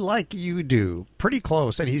exactly like you do, pretty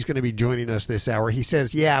close, and he's going to be joining us this hour. He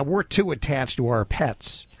says, yeah, we're too attached to our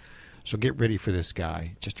pets. So get ready for this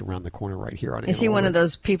guy just around the corner right here on Is he one of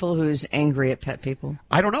those people who's angry at pet people?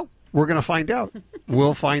 I don't know. We're going to find out.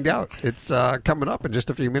 We'll find out. It's coming up in just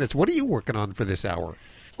a few minutes. What are you working on for this hour?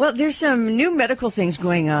 Well, there's some new medical things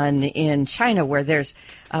going on in China where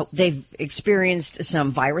they've experienced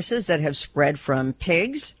some viruses that have spread from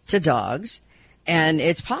pigs to dogs. And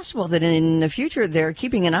it's possible that in the future they're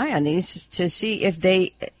keeping an eye on these to see if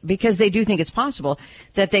because they do think it's possible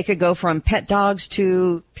that they could go from pet dogs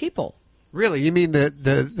to people. Really? You mean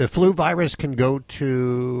the flu virus can go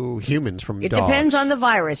to humans from It dogs? depends on the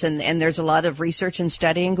virus, and there's a lot of research and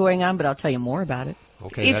studying going on, but I'll tell you more about it.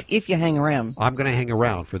 Okay, if you hang around. I'm going to hang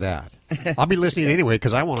around for that. I'll be listening anyway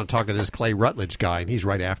because I want to talk to this Clay Rutledge guy, and he's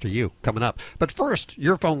right after you coming up. But first,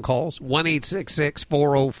 your phone calls,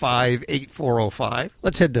 1-866-405-8405.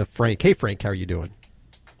 Let's head to Frank. Hey, Frank, how are you doing?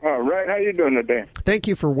 All right. How you doing today? Thank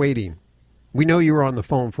you for waiting. We know you were on the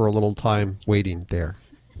phone for a little time waiting there,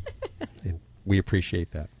 and we appreciate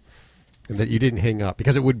that. And that you didn't hang up,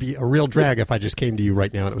 because it would be a real drag if I just came to you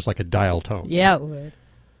right now and it was like a dial tone. Yeah, it would.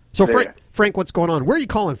 So, Frank, what's going on? Where are you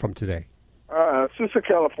calling from today? Azusa,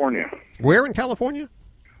 California. Where in California?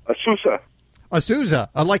 Azusa. Azusa,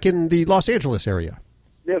 like in the Los Angeles area.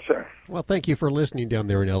 Yes, sir. Well, thank you for listening down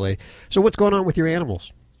there in L.A. So what's going on with your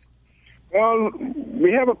animals? Well,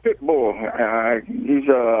 we have a pit bull. He's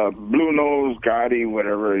a blue-nosed Gotti,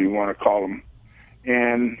 whatever you want to call him.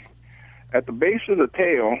 And at the base of the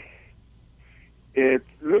tail, it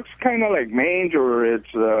looks kind of like mange, or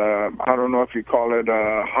it's, I don't know if you call it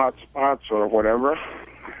hot spots or whatever.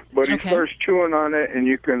 But he starts chewing on it, and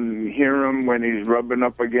you can hear him when he's rubbing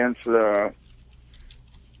up against the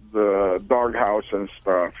doghouse and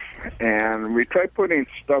stuff. And we try putting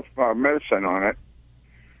medicine on it,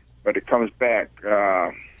 but it comes back.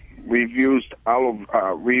 We've used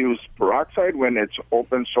we use peroxide when it's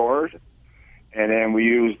open sores, and then we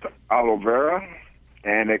used aloe vera,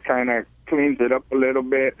 and it kind of cleans it up a little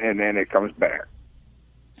bit, and then it comes back.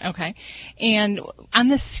 Okay. And on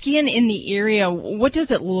the skin in the area, what does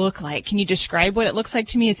it look like? Can you describe what it looks like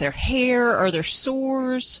to me? Is there hair? Are there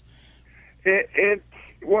sores?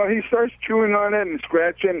 Well, he starts chewing on it and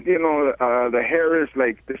scratching. The hair is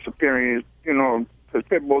like disappearing. Because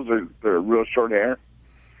pit bulls they're real short hair.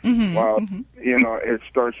 Mm-hmm. Well, it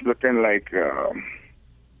starts looking like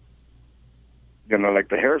like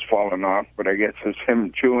the hair's falling off, but I guess it's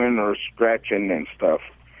him chewing or scratching and stuff.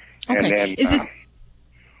 Okay. And then,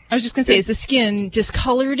 I was just going to say, is the skin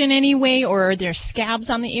discolored in any way, or are there scabs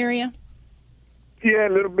on the area? Yeah,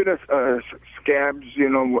 a little bit of scabs,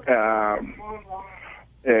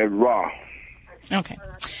 raw. Okay.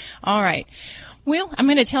 All right. Well, I'm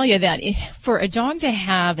going to tell you that for a dog to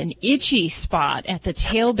have an itchy spot at the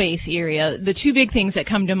tail base area, the two big things that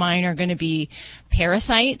come to mind are going to be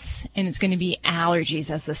parasites, and it's going to be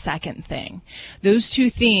allergies as the second thing. Those two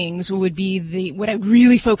things would be what I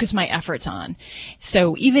really focus my efforts on.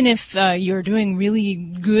 So even if you're doing really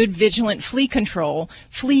good vigilant flea control,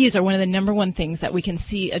 fleas are one of the number one things that we can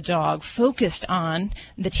see a dog focused on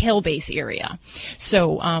the tail base area.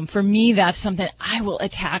 So for me, that's something I will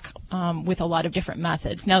attack with a lot of different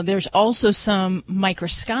methods. Now, there's also some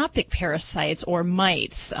microscopic parasites or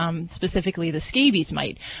mites, specifically the scabies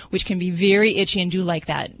mite, which can be very itchy and do like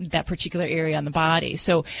that particular area on the body.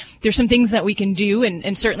 So there's some things that we can do,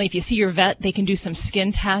 and certainly if you see your vet, they can do some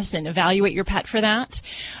skin tests and evaluate your pet for that.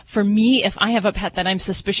 For me, if I have a pet that I'm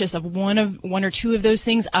suspicious of one or two of those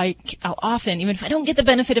things, I'll often, even if I don't get the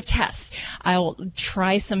benefit of tests, I'll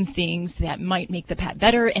try some things that might make the pet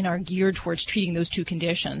better and are geared towards treating those two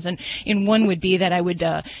conditions. And one would be that I would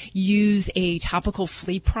use a topical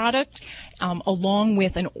flea product along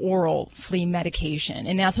with an oral flea medication,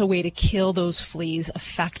 and that's a way to kill those fleas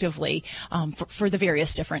effectively for the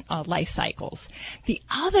various different life cycles. The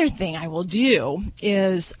other thing I will do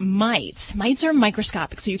is mites. Mites are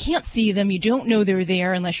microscopic, so you can't see them. You don't know they're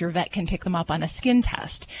there unless your vet can pick them up on a skin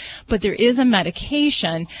test. But there is a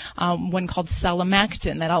medication, one called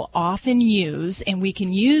selamectin, that I'll often use, and we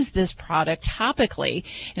can use this product topically,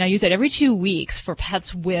 and I use it every 2 weeks for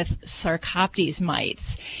pets with Sarcoptes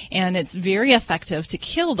mites, and it's very effective to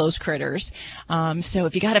kill those critters. So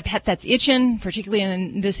if you got a pet that's itching, particularly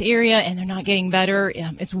in this area, and they're not getting better,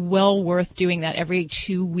 it's well worth doing that every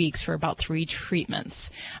 2 weeks for about 3 treatments.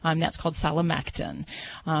 That's called selamectin.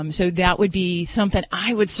 So that would be something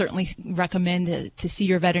I would certainly recommend to see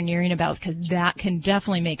your veterinarian about, because that can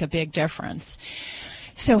definitely make a big difference.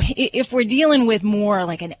 So if we're dealing with more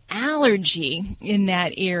like an allergy in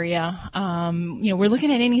that area, we're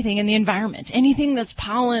looking at anything in the environment, anything that's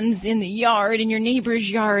pollens in the yard, in your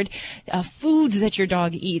neighbor's yard, foods that your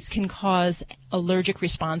dog eats can cause allergic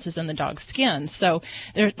responses in the dog's skin. So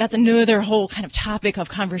that's another whole kind of topic of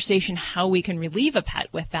conversation, how we can relieve a pet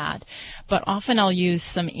with that. But often I'll use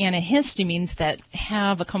some antihistamines that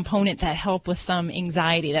have a component that help with some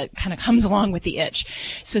anxiety that kind of comes along with the itch.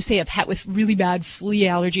 So say a pet with really bad flea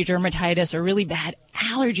allergy, dermatitis, or really bad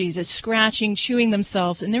allergies is scratching, chewing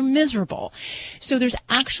themselves, and they're miserable. So there's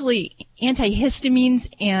actually antihistamines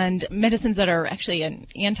and medicines that are actually an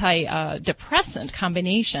antidepressant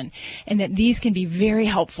combination, and that these can be very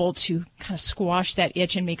helpful to kind of squash that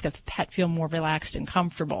itch and make the pet feel more relaxed and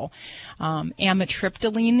comfortable.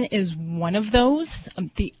 Amitriptyline is one of those.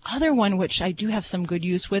 The other one, which I do have some good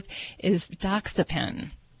use with, is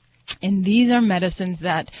Doxepin. And these are medicines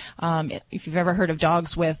that, if you've ever heard of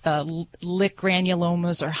dogs with lick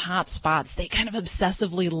granulomas or hot spots, they kind of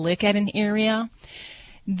obsessively lick at an area.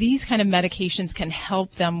 These kind of medications can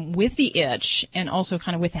help them with the itch and also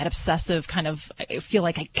kind of with that obsessive kind of, I feel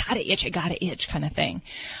like I gotta itch kind of thing.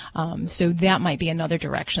 So that might be another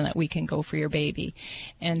direction that we can go for your baby.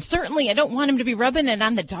 And certainly I don't want him to be rubbing it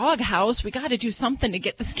on the doghouse. We got to do something to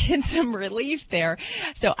get this kid some relief there.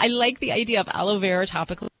 So I like the idea of aloe vera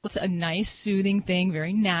topical. It's a nice soothing thing,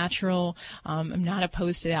 very natural. I'm not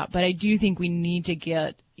opposed to that, but I do think we need to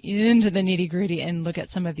get into the nitty gritty and look at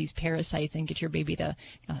some of these parasites and get your baby to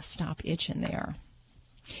stop itching there.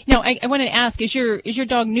 Now, I wanted to ask: is your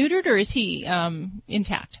dog neutered or is he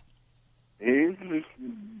intact? He's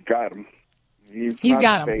got him. He's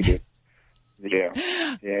got him. Yeah.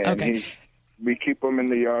 Okay. And we keep him in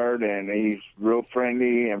the yard, and he's real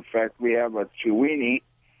friendly. In fact, we have a Chiweenie,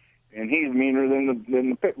 and he's meaner than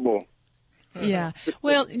the pit bull. Yeah.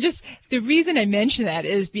 Well, just the reason I mention that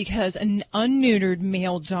is because an unneutered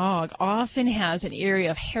male dog often has an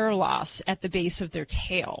area of hair loss at the base of their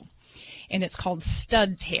tail, and it's called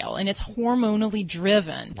stud tail, and it's hormonally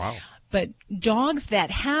driven. Wow. But dogs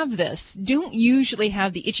that have this don't usually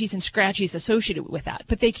have the itchies and scratchies associated with that,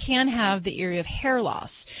 but they can have the area of hair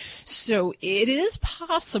loss. So it is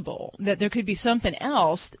possible that there could be something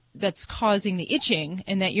else that's causing the itching,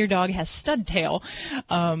 and that your dog has stud tail,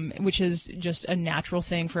 which is just a natural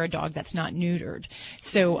thing for a dog that's not neutered.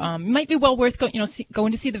 So it might be well worth going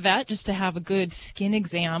to see the vet just to have a good skin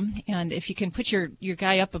exam. And if you can put your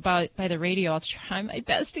guy up by the radio, I'll try my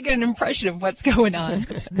best to get an impression of what's going on.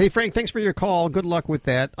 Hey, Frank, thanks for your call. Good luck with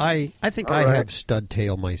that. I think I have stud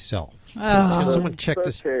tail myself. Someone checked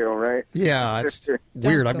this. Tail, right? Yeah, it's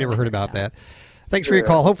weird. I've never heard about that. Thanks for your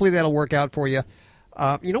call. Hopefully that'll work out for you.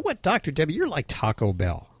 You know what, Dr. Debbie? You're like Taco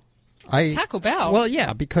Bell. Taco Bell? Well,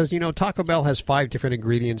 yeah, because, Taco Bell has 5 different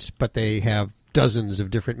ingredients, but they have dozens of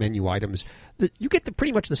different menu items. You get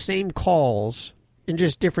pretty much the same calls and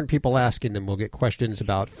just different people asking them. We'll get questions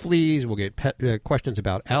about fleas. We'll get questions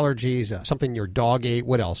about allergies, something your dog ate.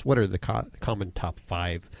 What else? What are the common top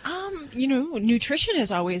 5? Nutrition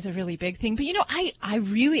is always a really big thing. But,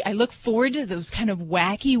 I look forward to those kind of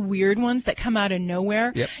wacky, weird ones that come out of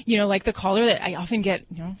nowhere. Yep. Like the caller that I often get,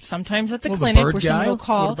 sometimes at the Well, clinic the bird where someone guy? will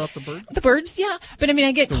call. What about the bird? The birds, yeah. But,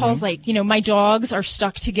 I get calls like, my dogs are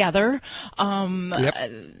stuck together.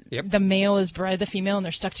 Yep. The male is bred the female and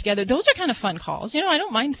they're stuck together. Those are kind of fun calls. I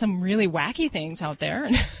don't mind some really wacky things out there.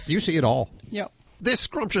 You see it all. Yep. This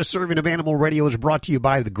scrumptious serving of Animal Radio is brought to you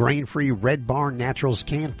by the grain-free Red Barn Naturals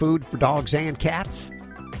canned food for dogs and cats.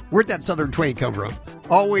 Where'd that Southern twang come from?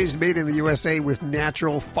 Always made in the USA with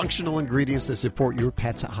natural, functional ingredients that support your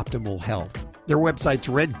pet's optimal health. Their website's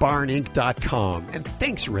redbarninc.com. And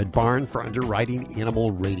thanks, Red Barn, for underwriting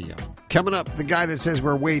Animal Radio. Coming up, the guy that says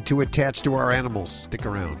we're way too attached to our animals. Stick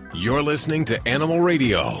around. You're listening to Animal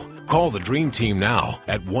Radio. Call the Dream Team now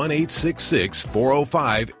at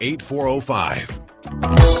 1-866-405-8405.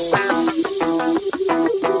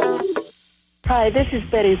 Hi, this is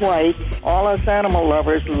Betty White. All us animal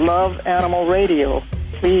lovers love Animal Radio.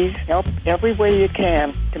 Please help every way you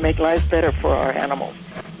can to make life better for our animals,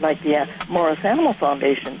 like the Morris Animal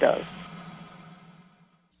Foundation does.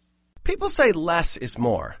 People say less is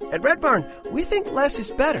more. At Red Barn, we think less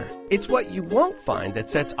is better. It's what you won't find that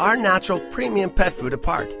sets our natural premium pet food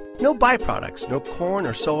apart. No byproducts, no corn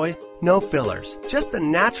or soy, no fillers. Just the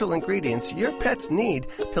natural ingredients your pets need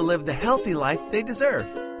to live the healthy life they deserve.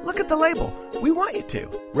 Look at the label. We want you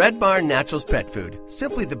to. Red Barn Naturals Pet Food.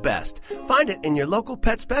 Simply the best. Find it in your local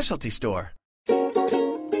pet specialty store.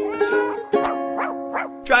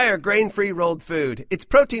 Try our grain-free rolled food. It's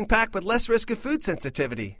protein-packed with less risk of food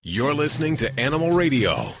sensitivity. You're listening to Animal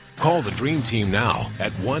Radio. Call the Dream Team now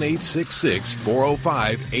at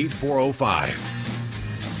 1-866-405-8405.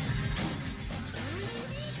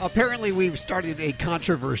 Apparently, we've started a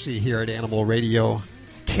controversy here at Animal Radio.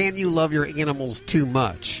 Can you love your animals too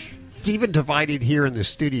much? It's even divided here in the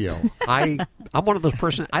studio. I'm one of those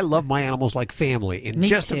persons, I love my animals like family. In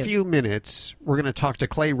just a few minutes, we're going to talk to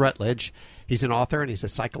Clay Rutledge. He's an author and he's a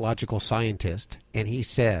psychological scientist. And he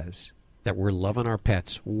says that we're loving our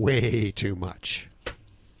pets way too much.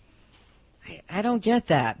 I don't get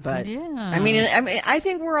that, but I mean, I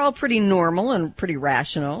think we're all pretty normal and pretty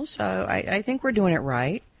rational, so I think we're doing it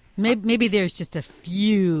right. Maybe there's just a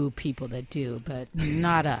few people that do, but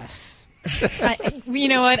not us. You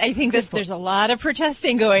know what? I think there's a lot of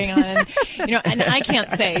protesting going on, and I can't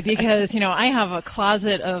say because, I have a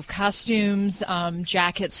closet of costumes,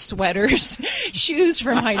 jackets, sweaters, shoes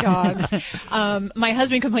for my dogs. My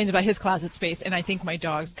husband complains about his closet space, and I think my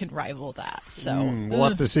dogs can rival that. So we'll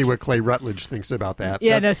have to see what Clay Rutledge thinks about that.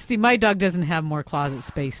 Yeah, no, see, my dog doesn't have more closet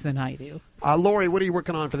space than I do. Lori, what are you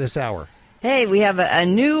working on for this hour? Hey, we have a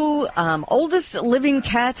new oldest living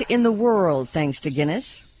cat in the world, thanks to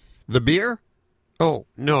Guinness. The beer? Oh,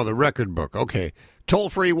 no, the record book. Okay. Toll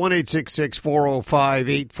free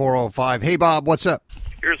 1-866-405-8405. Hey, Bob, what's up?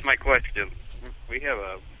 Here's my question. We have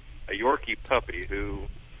a Yorkie puppy who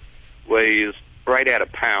weighs right at a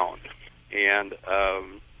pound. And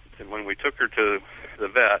when we took her to the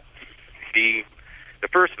vet, the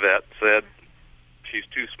first vet said she's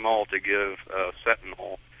too small to give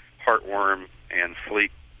Sentinel, heartworm, and flea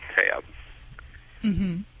tab.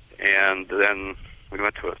 Mm-hmm. And then we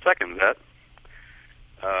went to a second vet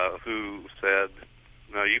who said,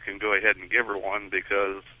 no, you can go ahead and give her one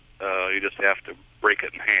because you just have to break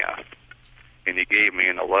it in half. And he gave me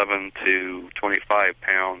an 11 to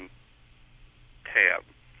 25-pound tab.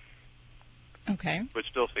 Okay. Which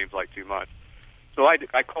still seems like too much. So I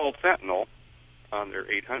called Sentinel on their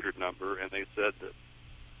 800 number, and they said that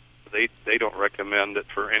they don't recommend it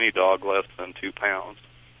for any dog less than 2 pounds.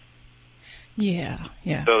 Yeah.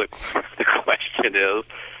 So the question is,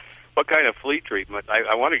 what kind of flea treatment?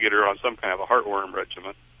 I want to get her on some kind of a heartworm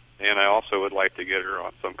regimen, and I also would like to get her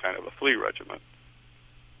on some kind of a flea regimen.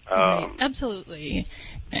 Right. Absolutely.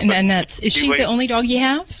 And is she the only dog you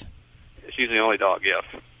have? She's the only dog, yes.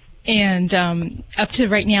 And up to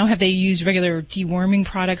right now, have they used regular deworming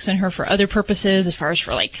products on her for other purposes, as far as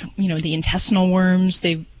for the intestinal worms?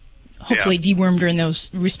 They've hopefully dewormed her in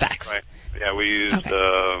those respects. Right. Yeah, we used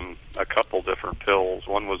a couple different pills.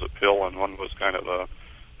 One was a pill and one was kind of a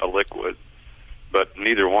liquid. But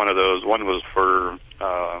neither one of those, one was for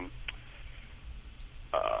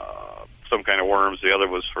some kind of worms. The other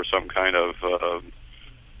was for some kind of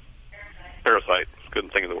parasite.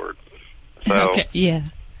 Couldn't think of the word. So, okay, yeah.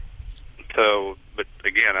 So, but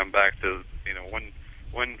again, I'm back to,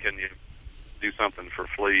 when can you do something for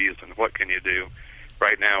fleas, and what can you do?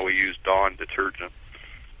 Right now, we use Dawn detergent,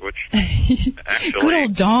 which actually good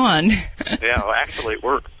old Dawn. Yeah, well, actually it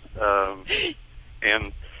works.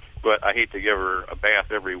 But I hate to give her a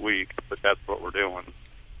bath every week, but that's what we're doing.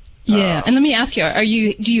 Yeah, and let me ask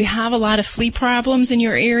you: do you have a lot of flea problems in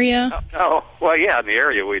your area? Oh, well, yeah, in the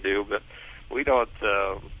area we do, but we don't.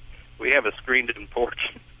 We have a screened-in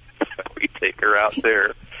porch. We take her out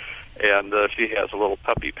there, and she has a little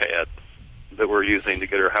puppy pad that we're using to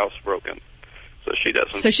get her house broken, so she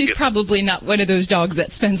doesn't. So she's probably not one of those dogs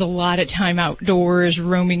that spends a lot of time outdoors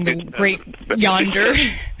roaming the great yonder.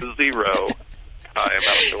 0 time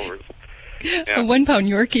outdoors. Yeah. A 1-pound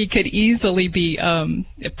Yorkie could easily be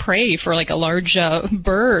prey for like a large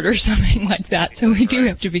bird or something like that. So we do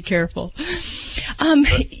have to be careful. So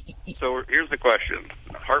here's the question: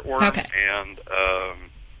 heartworm and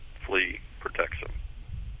flea protection.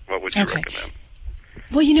 What would you recommend?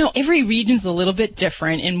 Well, every region's a little bit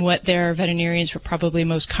different in what their veterinarians were probably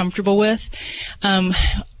most comfortable with.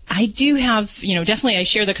 I do have, definitely I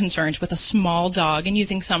share the concerns with a small dog and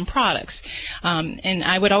using some products. And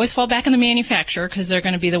I would always fall back on the manufacturer because they're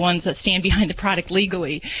going to be the ones that stand behind the product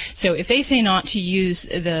legally. So if they say not to use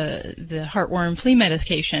the heartworm flea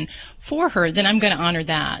medication for her, then I'm going to honor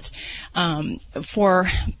that. For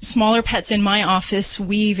smaller pets in my office,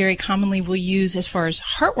 we very commonly will use, as far as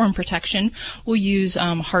heartworm protection, we'll use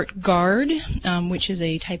HeartGuard, which is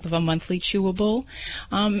a type of a monthly chewable,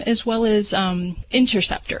 as well as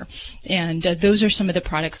Interceptor. And those are some of the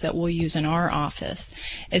products that we'll use in our office.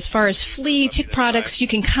 As far as flea tick products, you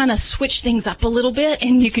can kind of switch things up a little bit,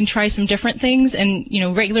 and you can try some different things. And,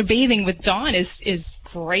 regular bathing with Dawn is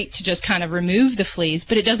great to just kind of remove the fleas,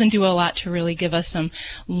 but it doesn't do a lot to really give us some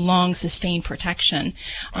long sustained protection.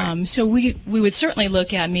 So we would certainly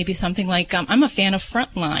look at maybe something like, I'm a fan of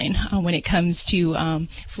Frontline when it comes to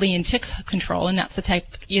flea and tick control, and that's the type,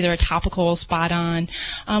 either a topical spot on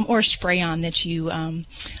or spray on that you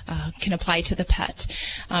can apply to the pet.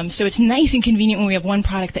 So it's nice and convenient when we have one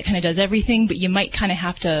product that kind of does everything, but you might kind of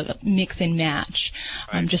have to mix and match,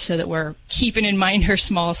 just so that we're keeping in mind her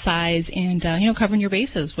small size and covering your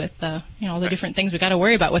bases with all the different things we got to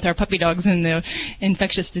worry about with our puppy dogs in the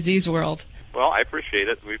infectious disease world. Well, I appreciate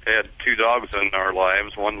it. We've had 2 dogs in our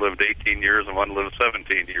lives. One lived 18 years and one lived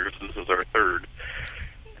 17 years. This is our 3rd,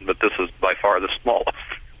 but this is by far the smallest.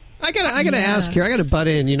 I gotta ask here. I gotta butt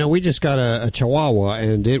in. We just got a Chihuahua,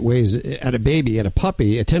 and it weighs, at a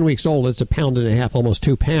puppy, at 10 weeks old, it's 1.5 pounds, almost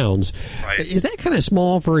 2 pounds. Right. Is that kind of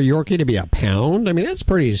small for a Yorkie to be a pound? I mean, that's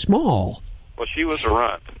pretty small. Well, she was a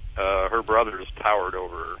runt. Her brothers towered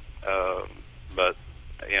over her, but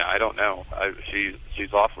I don't know.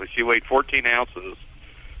 She's awfully. She weighed 14 ounces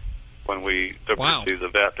when we took her to the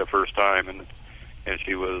vet the first time, and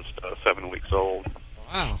she was 7 weeks old.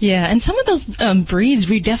 Wow. Yeah, and some of those breeds,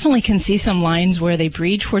 we definitely can see some lines where they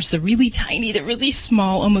breed towards the really tiny, the really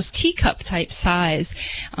small, almost teacup type size.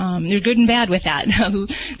 They're good and bad with that.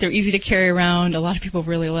 They're easy to carry around. A lot of people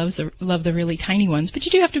really love the really tiny ones, but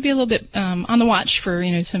you do have to be a little bit on the watch for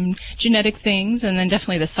some genetic things, and then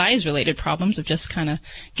definitely the size-related problems of just kind of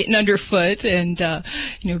getting underfoot and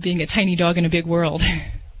being a tiny dog in a big world.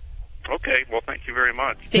 Okay, well, thank you very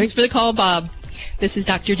much. Thanks for the call, Bob. This is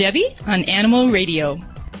Dr. Debbie on Animal Radio.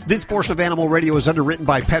 This portion of Animal Radio is underwritten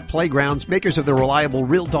by Pet Playgrounds, makers of the reliable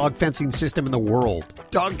real dog fencing system in the world.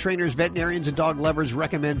 Dog trainers, veterinarians, and dog lovers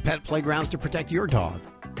recommend Pet Playgrounds to protect your dog.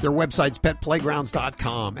 Their website's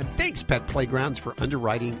petplaygrounds.com. And thanks, Pet Playgrounds, for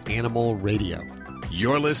underwriting Animal Radio.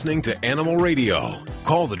 You're listening to Animal Radio.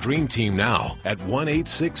 Call the Dream Team now at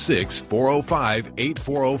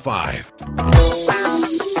 1-866-405-8405.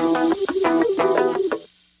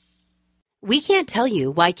 We can't tell you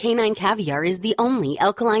why Canine Caviar is the only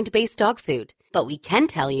alkaline-based dog food, but we can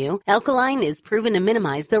tell you Alkaline is proven to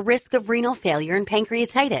minimize the risk of renal failure and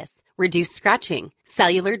pancreatitis, reduce scratching,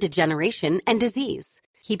 cellular degeneration, and disease,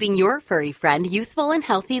 keeping your furry friend youthful and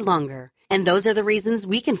healthy longer. And those are the reasons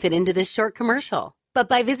we can fit into this short commercial. But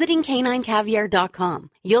by visiting caninecaviar.com,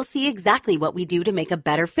 you'll see exactly what we do to make a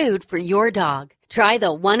better food for your dog. Try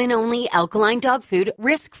the one and only alkaline dog food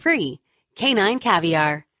risk-free. Canine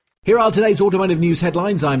Caviar. Here are today's automotive news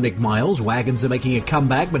headlines. I'm Nick Miles. Wagons are making a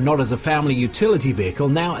comeback, but not as a family utility vehicle,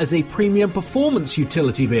 now as a premium performance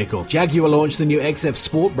utility vehicle. Jaguar launched the new XF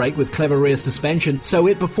Sport Brake with clever rear suspension, so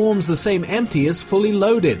it performs the same empty as fully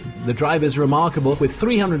loaded. The drive is remarkable with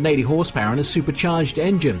 380 horsepower and a supercharged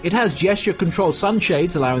engine. It has gesture control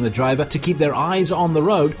sunshades, allowing the driver to keep their eyes on the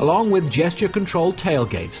road, along with gesture control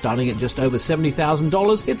tailgate. Starting at just over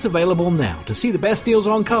 $70,000, it's available now. To see the best deals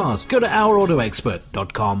on cars, go to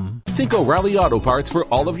OurAutoExpert.com. Think O'Reilly Auto Parts for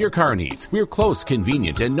all of your car needs. We're close,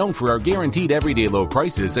 convenient, and known for our guaranteed everyday low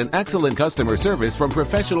prices and excellent customer service from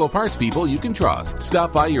professional parts people you can trust.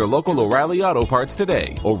 Stop by your local O'Reilly Auto Parts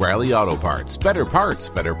today. O'Reilly Auto Parts. Better parts,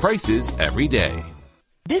 better prices every day.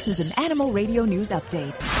 This is an Animal Radio News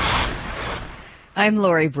Update. I'm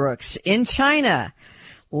Lori Brooks. In China,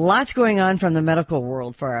 lots going on from the medical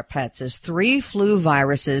world for our pets as 3 flu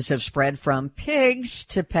viruses have spread from pigs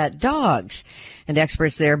to pet dogs. And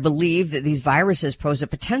experts there believe that these viruses pose a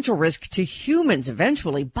potential risk to humans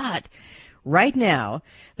eventually, but right now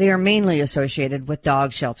they are mainly associated with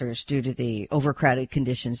dog shelters due to the overcrowded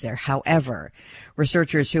conditions there. However,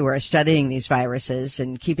 researchers who are studying these viruses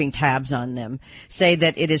and keeping tabs on them say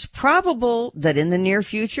that it is probable that in the near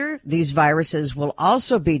future, these viruses will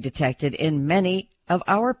also be detected in many of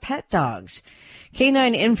our pet dogs.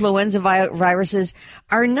 Canine influenza viruses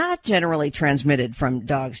are not generally transmitted from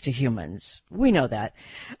dogs to humans. We know that.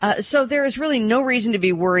 So there is really no reason to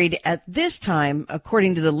be worried at this time,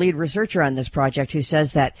 according to the lead researcher on this project, who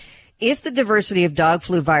says that if the diversity of dog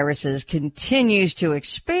flu viruses continues to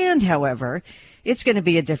expand, however, it's going to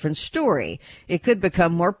be a different story. It could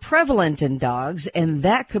become more prevalent in dogs, and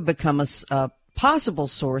that could become a possible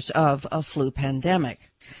source of a flu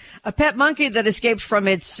pandemic. A pet monkey that escaped from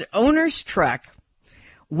its owner's truck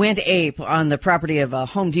went ape on the property of a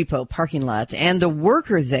Home Depot parking lot, and the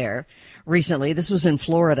worker there recently, this was in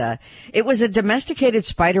Florida, it was a domesticated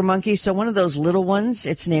spider monkey, so one of those little ones.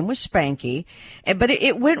 Its name was Spanky, but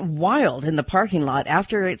it went wild in the parking lot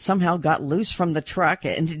after it somehow got loose from the truck,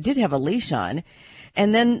 and it did have a leash on.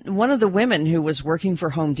 And then one of the women who was working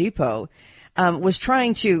for Home Depot was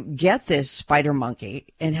trying to get this spider monkey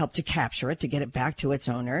and help to capture it, to get it back to its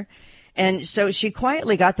owner. And so she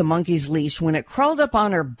quietly got the monkey's leash when it crawled up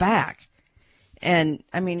on her back. And,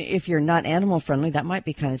 I mean, if you're not animal friendly, that might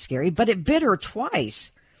be kind of scary, but it bit her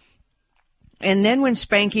twice. And then when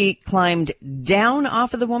Spanky climbed down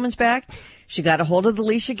off of the woman's back, she got a hold of the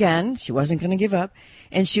leash again. She wasn't going to give up.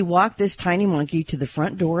 And she walked this tiny monkey to the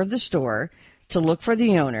front door of the store to look for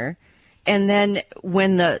the owner. And then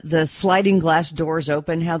when the sliding glass doors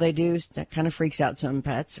open, how they do, that kind of freaks out some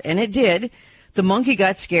pets. And it did. The monkey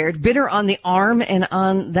got scared, bit her on the arm and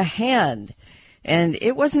on the hand. And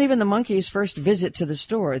it wasn't even the monkey's first visit to the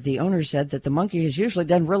store. The owner said that the monkey has usually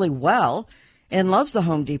done really well and loves the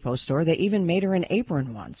Home Depot store. They even made her an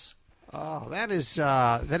apron once. Oh, that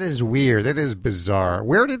is weird. That is bizarre.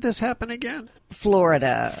 Where did this happen again?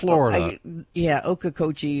 Florida. Yeah,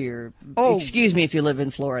 Okokochi, excuse me if you live in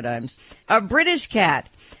Florida. A British cat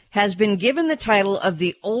has been given the title of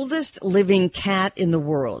the oldest living cat in the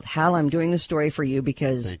world. Hal, I'm doing the story for you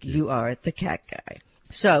because you are the cat guy.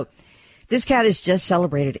 So this cat has just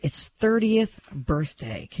celebrated its 30th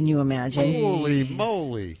birthday. Can you imagine? Holy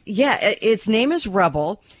moly. Yeah, its name is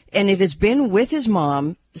Rubble, and it has been with his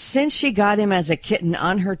mom since she got him as a kitten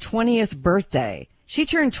on her 20th birthday. She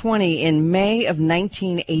turned 20 in May of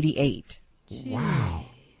 1988. Wow.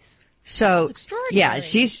 So, That's extraordinary. yeah,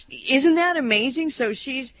 isn't that amazing? So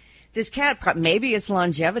this cat, maybe its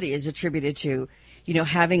longevity is attributed to,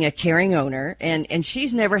 having a caring owner, and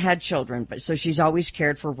she's never had children, but so she's always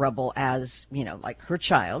cared for Rubble as, like her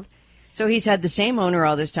child. So he's had the same owner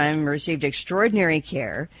all this time and received extraordinary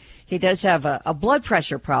care. He does have a blood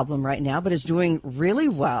pressure problem right now, but is doing really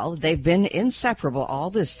well. They've been inseparable all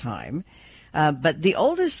this time. But the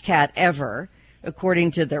oldest cat ever,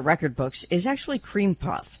 according to the record books, is actually Cream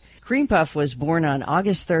Puff. Cream Puff was born on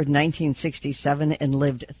August 3rd, 1967, and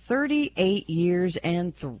lived 38 years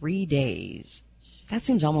and 3 days. That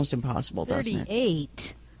seems almost impossible, doesn't it?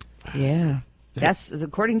 38. Yeah. That's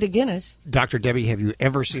according to Guinness. Dr. Debbie, have you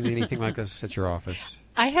ever seen anything like this at your office?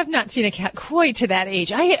 I have not seen a cat quite to that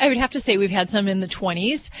age. I would have to say we've had some in the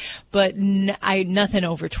 20s, but nothing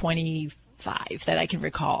over 25 that I can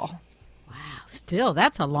recall. Wow. Still,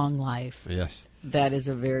 that's a long life. Yes. That is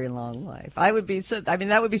a very long life. That would be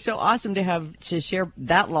so awesome to share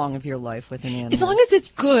that long of your life with an animal. As long as it's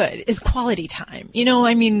good, it's quality time.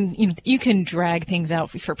 You can drag things out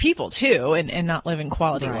for people too and not live in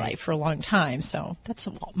quality life for a long time. So that's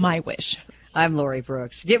my wish. I'm Lori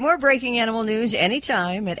Brooks. Get more breaking animal news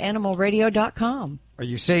anytime at animalradio.com. Are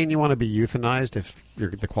you saying you want to be euthanized if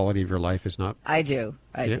the quality of your life is not? I do.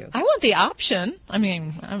 I do. I want the option. I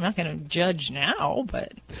mean, I'm not going to judge now,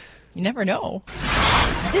 but you never know.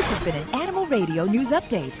 This has been an Animal Radio News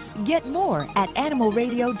Update. Get more at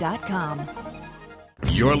animalradio.com.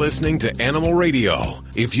 You're listening to Animal Radio.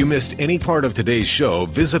 If you missed any part of today's show,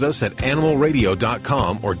 visit us at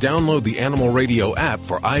animalradio.com or download the Animal Radio app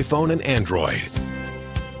for iPhone and Android.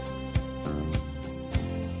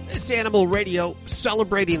 It's Animal Radio,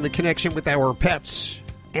 celebrating the connection with our pets.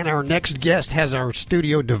 And our next guest has our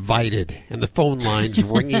studio divided and the phone lines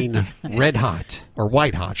ringing red hot, or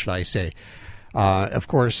white hot, should I say. Of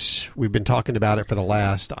course, we've been talking about it for the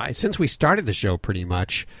last, since we started the show pretty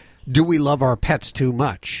much. Do we love our pets too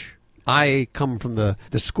much? I come from the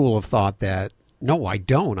school of thought that, no, I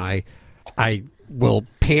don't. I will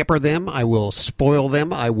pamper them. I will spoil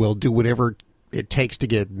them. I will do whatever it takes to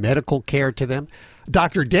get medical care to them.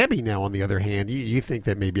 Dr. Debbie, now, on the other hand, you think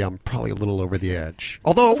that maybe I'm probably a little over the edge.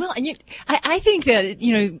 Although, well, I think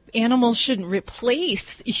that, animals shouldn't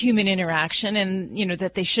replace human interaction and,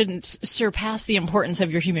 that they shouldn't surpass the importance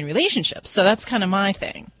of your human relationships. So that's kind of my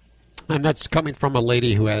thing. And that's coming from a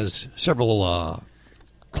lady who has several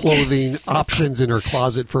clothing options in her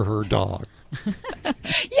closet for her dog.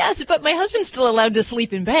 Yes, but my husband's still allowed to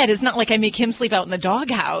sleep in bed. It's not like I make him sleep out in the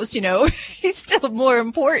doghouse, He's still more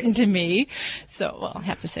important to me. So, well, I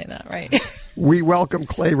have to say that, right? We welcome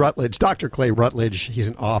Clay Rutledge, Dr. Clay Rutledge. He's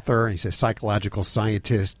an author. He's a psychological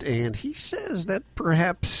scientist, and he says that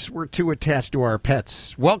perhaps we're too attached to our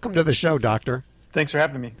pets. Welcome to the show, Doctor. Thanks for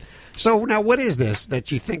having me. So now what is this,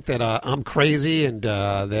 that you think that I'm crazy and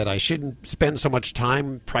that I shouldn't spend so much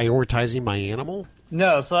time prioritizing my animal?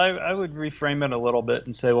 No, so I would reframe it a little bit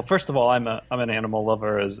and say, well, first of all, I'm an animal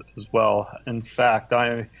lover as well. In fact,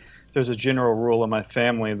 there's a general rule in my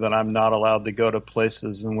family that I'm not allowed to go to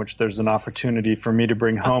places in which there's an opportunity for me to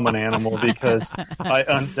bring home an animal because I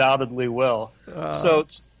undoubtedly will. So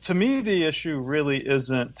to me, the issue really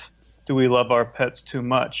isn't do we love our pets too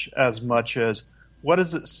much as what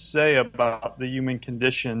does it say about the human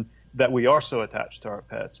condition that we are so attached to our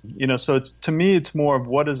pets? So to me, it's more of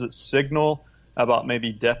what does it signal about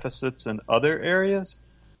maybe deficits in other areas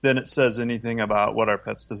than it says anything about what our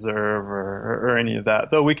pets deserve or any of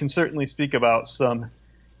that. Though we can certainly speak about some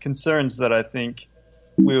concerns that I think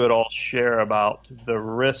we would all share about the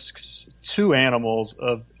risks to animals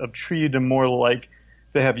of treating them more like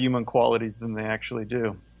they have human qualities than they actually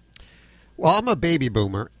do. Well, I'm a baby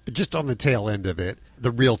boomer, just on the tail end of it, the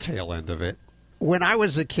real tail end of it. When I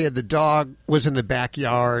was a kid, the dog was in the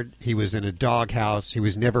backyard. He was in a doghouse. He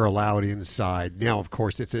was never allowed inside. Now, of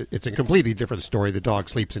course, it's a completely different story. The dog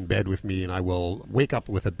sleeps in bed with me, and I will wake up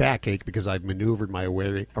with a backache because I've maneuvered my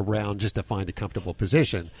way around just to find a comfortable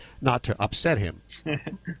position, not to upset him.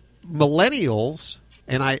 Millennials,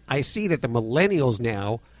 and I see that the millennials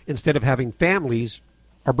now, instead of having families,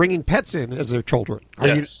 are bringing pets in as their children.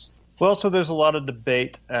 Yes. Well, so there's a lot of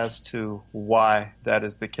debate as to why that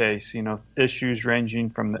is the case. Issues ranging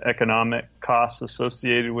from the economic costs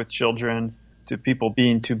associated with children to people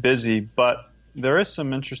being too busy. But there is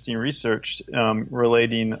some interesting research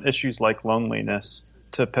relating issues like loneliness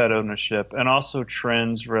to pet ownership and also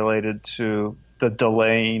trends related to the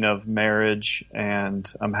delaying of marriage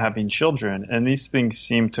and having children. And these things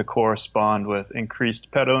seem to correspond with increased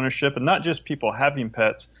pet ownership, and not just people having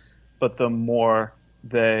pets, but the more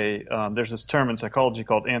there's this term in psychology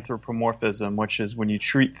called anthropomorphism, which is when you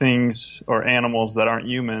treat things or animals that aren't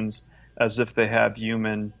humans as if they have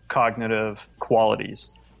human cognitive qualities.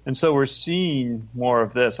 And so we're seeing more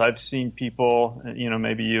of this. I've seen people,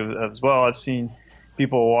 maybe you as well, I've seen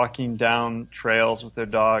people walking down trails with their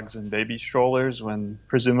dogs and baby strollers when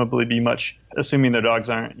presumably assuming their dogs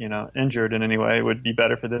aren't, injured in any way, it would be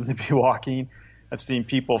better for them to be walking. I've seen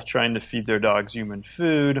people trying to feed their dogs human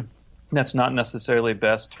food. That's not necessarily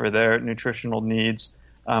best for their nutritional needs.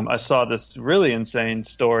 I saw this really insane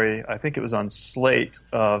story, I think it was on Slate,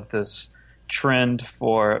 of this trend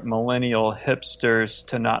for millennial hipsters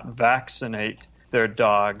to not vaccinate their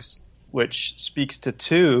dogs, which speaks to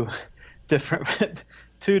two different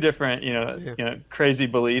crazy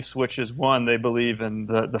beliefs, which is one, they believe in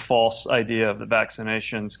the false idea of the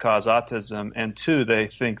vaccinations cause autism, and two, they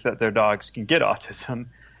think that their dogs can get autism.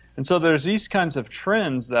 And so there's these kinds of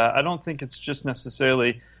trends that I don't think it's just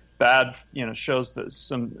necessarily bad, shows that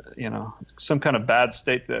some kind of bad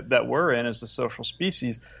state that we're in as a social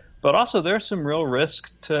species, but also there's some real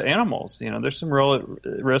risk to animals. There's some real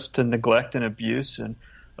risk to neglect and abuse and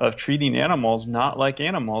of treating animals not like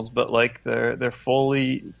animals, but like they're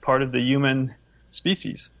fully part of the human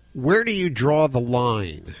species. Where do you draw the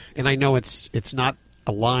line? And I know it's not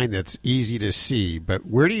a line that's easy to see, but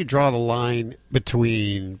where do you draw the line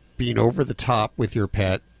between being over the top with your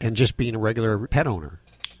pet and just being a regular pet owner?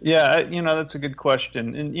 Yeah, that's a good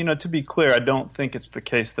question. And, to be clear, I don't think it's the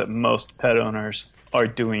case that most pet owners are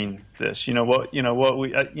doing this.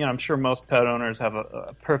 I'm sure most pet owners have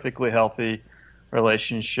a perfectly healthy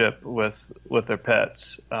relationship with their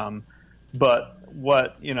pets. But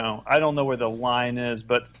I don't know where the line is,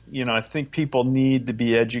 but, I think people need to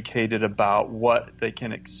be educated about what they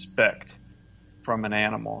can expect from an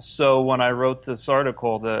animal. So when I wrote this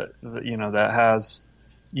article that has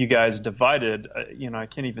you guys divided, I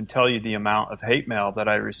can't even tell you the amount of hate mail that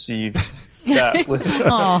I received. That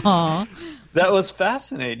was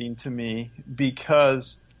fascinating to me,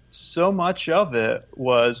 because so much of it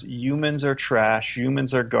was humans are trash,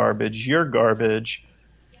 humans are garbage, you're garbage.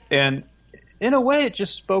 And in a way, it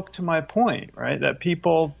just spoke to my point, right? That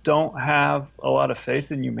people don't have a lot of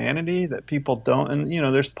faith in humanity, that people don't, and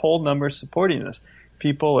there's poll numbers supporting this.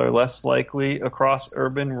 People are less likely across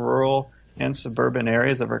urban, rural, and suburban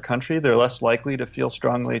areas of our country. They're less likely to feel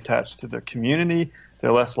strongly attached to their community.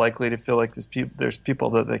 They're less likely to feel like there's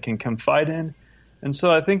people that they can confide in. And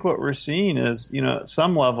so I think what we're seeing is, at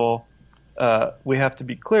some level, we have to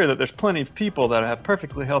be clear that there's plenty of people that have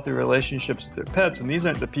perfectly healthy relationships with their pets, and these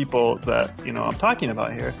aren't the people that, I'm talking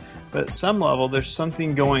about here. But at some level, there's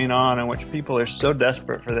something going on in which people are so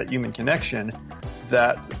desperate for that human connection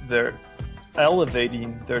that they're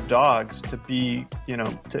elevating their dogs to be,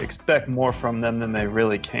 to expect more from them than they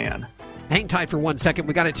really can. Hang tight for 1 second.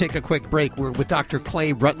 We got to take a quick break. We're with Dr.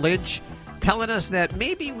 Clay Rutledge, telling us that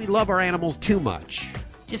maybe we love our animals too much.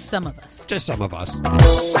 Just some of us. Just some of us.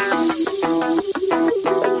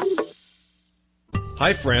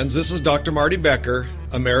 Hi, friends. This is Dr. Marty Becker,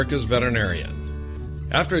 America's veterinarian.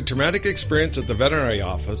 After a traumatic experience at the veterinary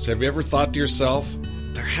office, have you ever thought to yourself,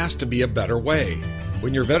 there has to be a better way?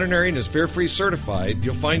 When your veterinarian is fear-free certified,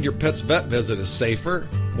 you'll find your pet's vet visit is safer,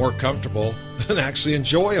 more comfortable, and actually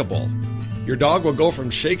enjoyable. Your dog will go from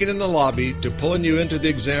shaking in the lobby to pulling you into the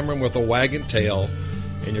exam room with a wagging tail,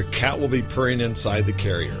 and your cat will be purring inside the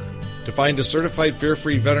carrier. To find a certified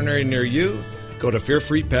fear-free veterinarian near you, go to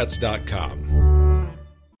fearfreepets.com.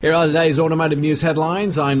 Here are today's automotive news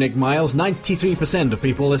headlines. I'm Nick Miles. 93% of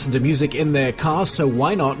people listen to music in their cars, so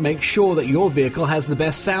why not make sure that your vehicle has the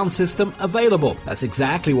best sound system available? That's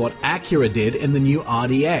exactly what Acura did in the new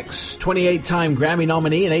RDX. 28-time Grammy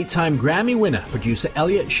nominee and 8-time Grammy winner, producer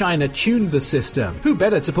Elliot Shiner tuned the system. Who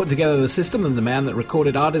better to put together the system than the man that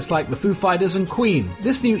recorded artists like the Foo Fighters and Queen?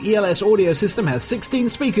 This new ELS audio system has 16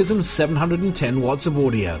 speakers and 710 watts of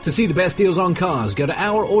audio. To see the best deals on cars, go to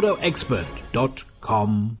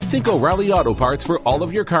ourautoexpert.com. Think O'Reilly Auto Parts for all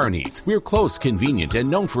of your car needs. We're close, convenient,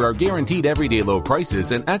 and known for our guaranteed everyday low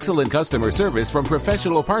prices and excellent customer service from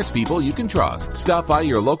professional parts people you can trust. Stop by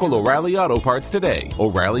your local O'Reilly Auto Parts today.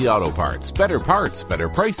 O'Reilly Auto Parts. Better parts, better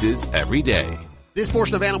prices every day. This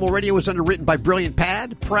portion of Animal Radio is underwritten by Brilliant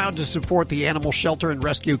Pad, proud to support the animal shelter and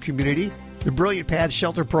rescue community. The Brilliant Pad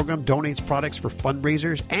Shelter Program donates products for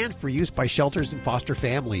fundraisers and for use by shelters and foster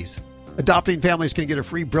families. Adopting families can get a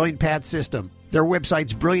free Brilliant Pad system. Their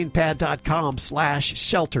website's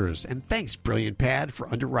brilliantpad.com/shelters. And thanks, Brilliant Pad, for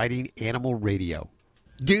underwriting Animal Radio.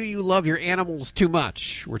 Do you love your animals too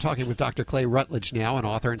much? We're talking with Dr. Clay Rutledge now, an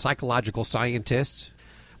author and psychological scientist.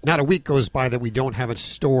 Not a week goes by that we don't have a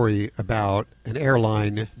story about an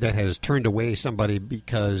airline that has turned away somebody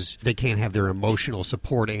because they can't have their emotional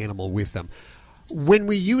support animal with them. When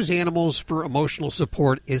we use animals for emotional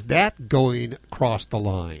support, is that going across the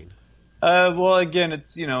line? Well, again,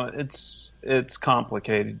 it's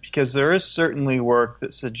complicated, because there is certainly work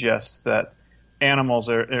that suggests that animals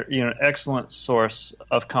are an excellent source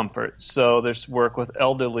of comfort. So there's work with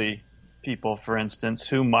elderly people, for instance,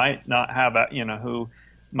 who might not have, who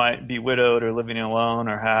might be widowed or living alone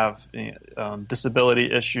or have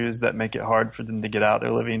disability issues that make it hard for them to get out.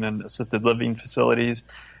 They're living in assisted living facilities.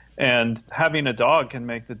 And having a dog can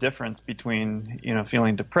make the difference between,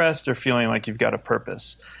 feeling depressed or feeling like you've got a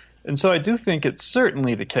purpose. And so I do think it's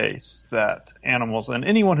certainly the case that animals, and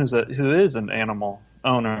anyone who is an animal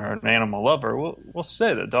owner or an animal lover will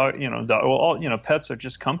say that pets are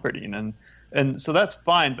just comforting, and so that's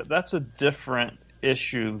fine. But that's a different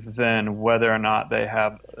issue than whether or not they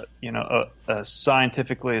have a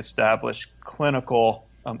scientifically established clinical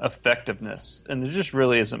effectiveness. And there just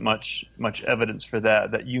really isn't much evidence for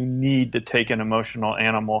that you need to take an emotional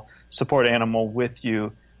support animal with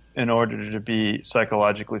you in order to be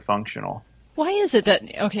psychologically functional. Why is it that,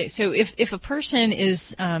 okay, so if a person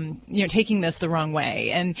is, taking this the wrong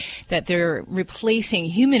way and that they're replacing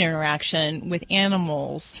human interaction with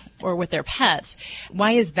animals or with their pets,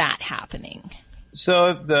 why is that happening?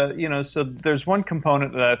 So so there's one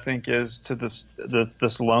component that I think is to this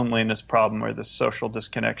loneliness problem or this social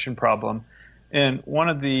disconnection problem. And one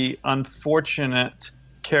of the unfortunate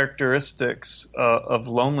characteristics of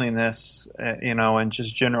loneliness, and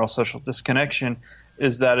just general social disconnection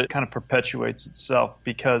is that it kind of perpetuates itself,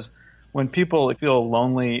 because when people feel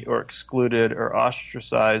lonely or excluded or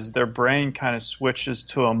ostracized, their brain kind of switches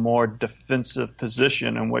to a more defensive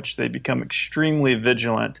position in which they become extremely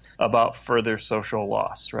vigilant about further social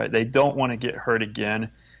loss, right? They don't want to get hurt again.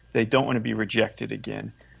 They don't want to be rejected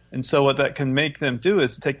again. And so what that can make them do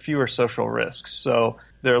is take fewer social risks. So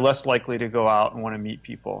they're less likely to go out and want to meet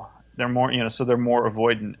people. They're more, so they're more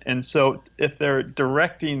avoidant. And so if they're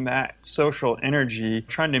directing that social energy,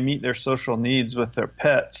 trying to meet their social needs with their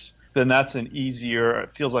pets, then that's an easier,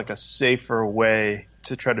 it feels like a safer way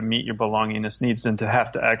to try to meet your belongingness needs than to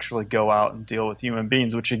have to actually go out and deal with human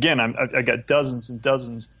beings, which again, I got dozens and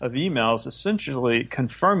dozens of emails essentially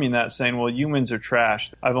confirming that, saying, well, humans are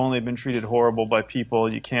trash. I've only been treated horrible by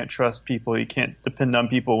people. You can't trust people. You can't depend on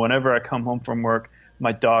people. Whenever I come home from work,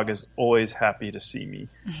 my dog is always happy to see me.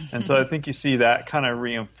 And so I think you see that kind of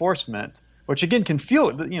reinforcement, which again can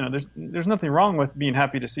feel, there's nothing wrong with being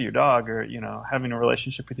happy to see your dog or, having a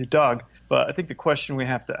relationship with your dog. But I think the question we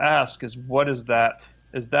have to ask is, what is that?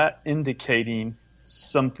 Is that indicating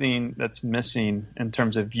something that's missing in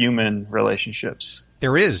terms of human relationships?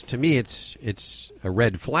 There is. To me, it's a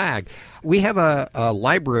red flag. We have a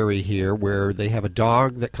library here where they have a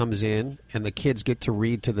dog that comes in, and the kids get to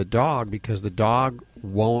read to the dog because the dog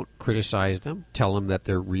won't criticize them, tell them that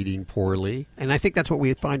they're reading poorly. And I think that's what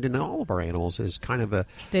we find in all of our animals is kind of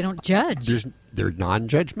they don't judge. They're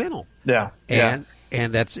non-judgmental. Yeah.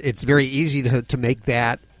 And it's very easy to make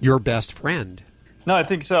that your best friend. No, I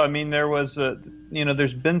think so. I mean, there was,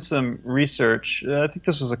 there's been some research, I think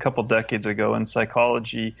this was a couple decades ago in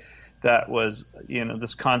psychology, that was,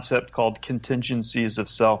 this concept called contingencies of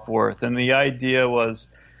self-worth. And the idea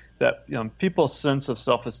was that, people's sense of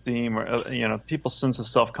self-esteem or, people's sense of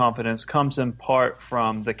self-confidence comes in part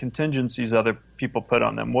from the contingencies other people put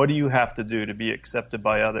on them. What do you have to do to be accepted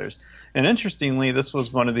by others? And interestingly, this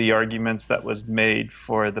was one of the arguments that was made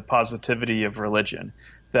for the positivity of religion.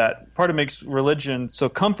 That part of makes religion so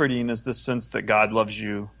comforting is the sense that God loves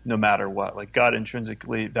you no matter what. Like God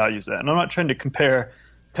intrinsically values that. And I'm not trying to compare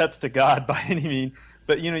pets to God by any means,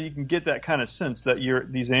 but you can get that kind of sense that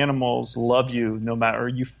these animals love you no matter, or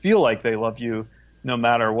you feel like they love you no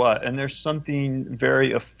matter what. And there's something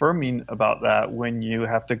very affirming about that when you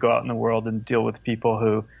have to go out in the world and deal with people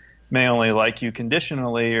who may only like you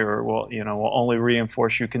conditionally or will only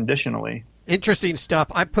reinforce you conditionally. Interesting stuff.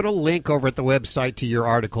 I put a link over at the website to your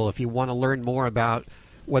article if you want to learn more about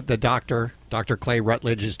what the Dr. Clay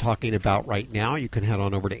Rutledge is talking about right now. You can head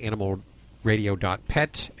on over to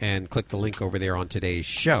animalradio.pet and click the link over there on today's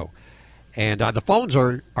show. And the phones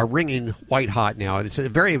are ringing white hot now. It's a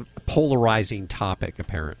very polarizing topic,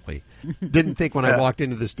 apparently. Didn't think when I walked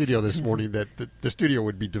into the studio this morning that the studio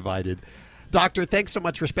would be divided. Doctor, thanks so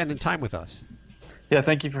much for spending time with us. Yeah,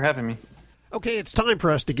 thank you for having me. Okay, it's time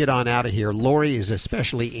for us to get on out of here. Lori is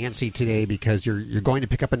especially antsy today because you're going to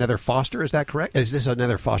pick up another foster. Is that correct? Is this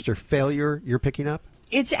another foster failure you're picking up?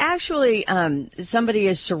 It's actually somebody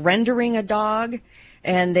is surrendering a dog,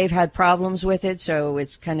 and they've had problems with it, so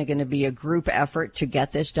it's kind of going to be a group effort to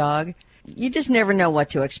get this dog. You just never know what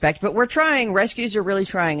to expect, but we're trying. Rescues are really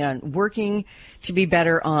trying on working to be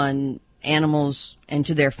better on animals and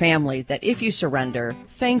to their families, that if you surrender,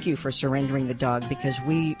 thank you for surrendering the dog because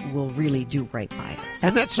we will really do right by it.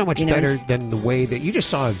 And that's so much better than the way that you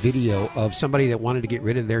just saw a video of somebody that wanted to get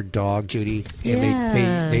rid of their dog, Judy,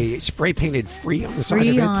 and they spray painted free on the side of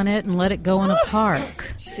it. Free on it and let it go in a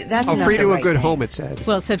park. See, that's free to a good thing. home, it said.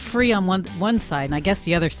 Well, it said free on one side, and I guess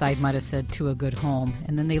the other side might have said to a good home,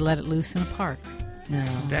 and then they let it loose in a park. No.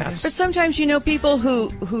 But sometimes, people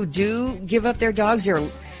who do give up their dogs,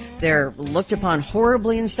 they're looked upon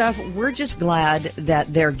horribly and stuff. We're just glad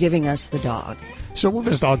that they're giving us the dog. So will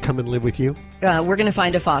this dog come and live with you? We're going to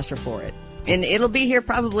find a foster for it. And it'll be here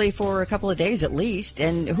probably for a couple of days at least.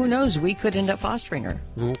 And who knows, we could end up fostering her.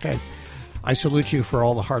 Okay. I salute you for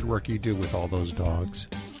all the hard work you do with all those dogs.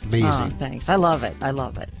 Amazing. Oh, thanks. I love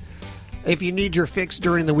it. If you need your fix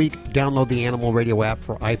during the week, download the Animal Radio app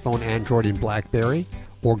for iPhone, Android, and BlackBerry.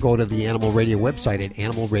 Or go to the Animal Radio website at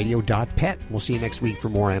animalradio.pet. We'll see you next week for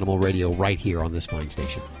more Animal Radio right here on this fine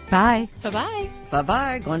station. Bye. Bye-bye.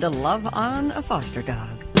 Bye-bye. Going to love on a foster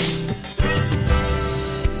dog.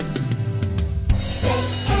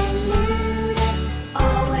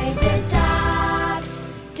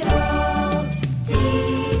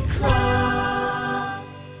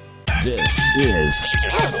 is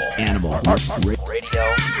Animal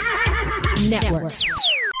Radio Network.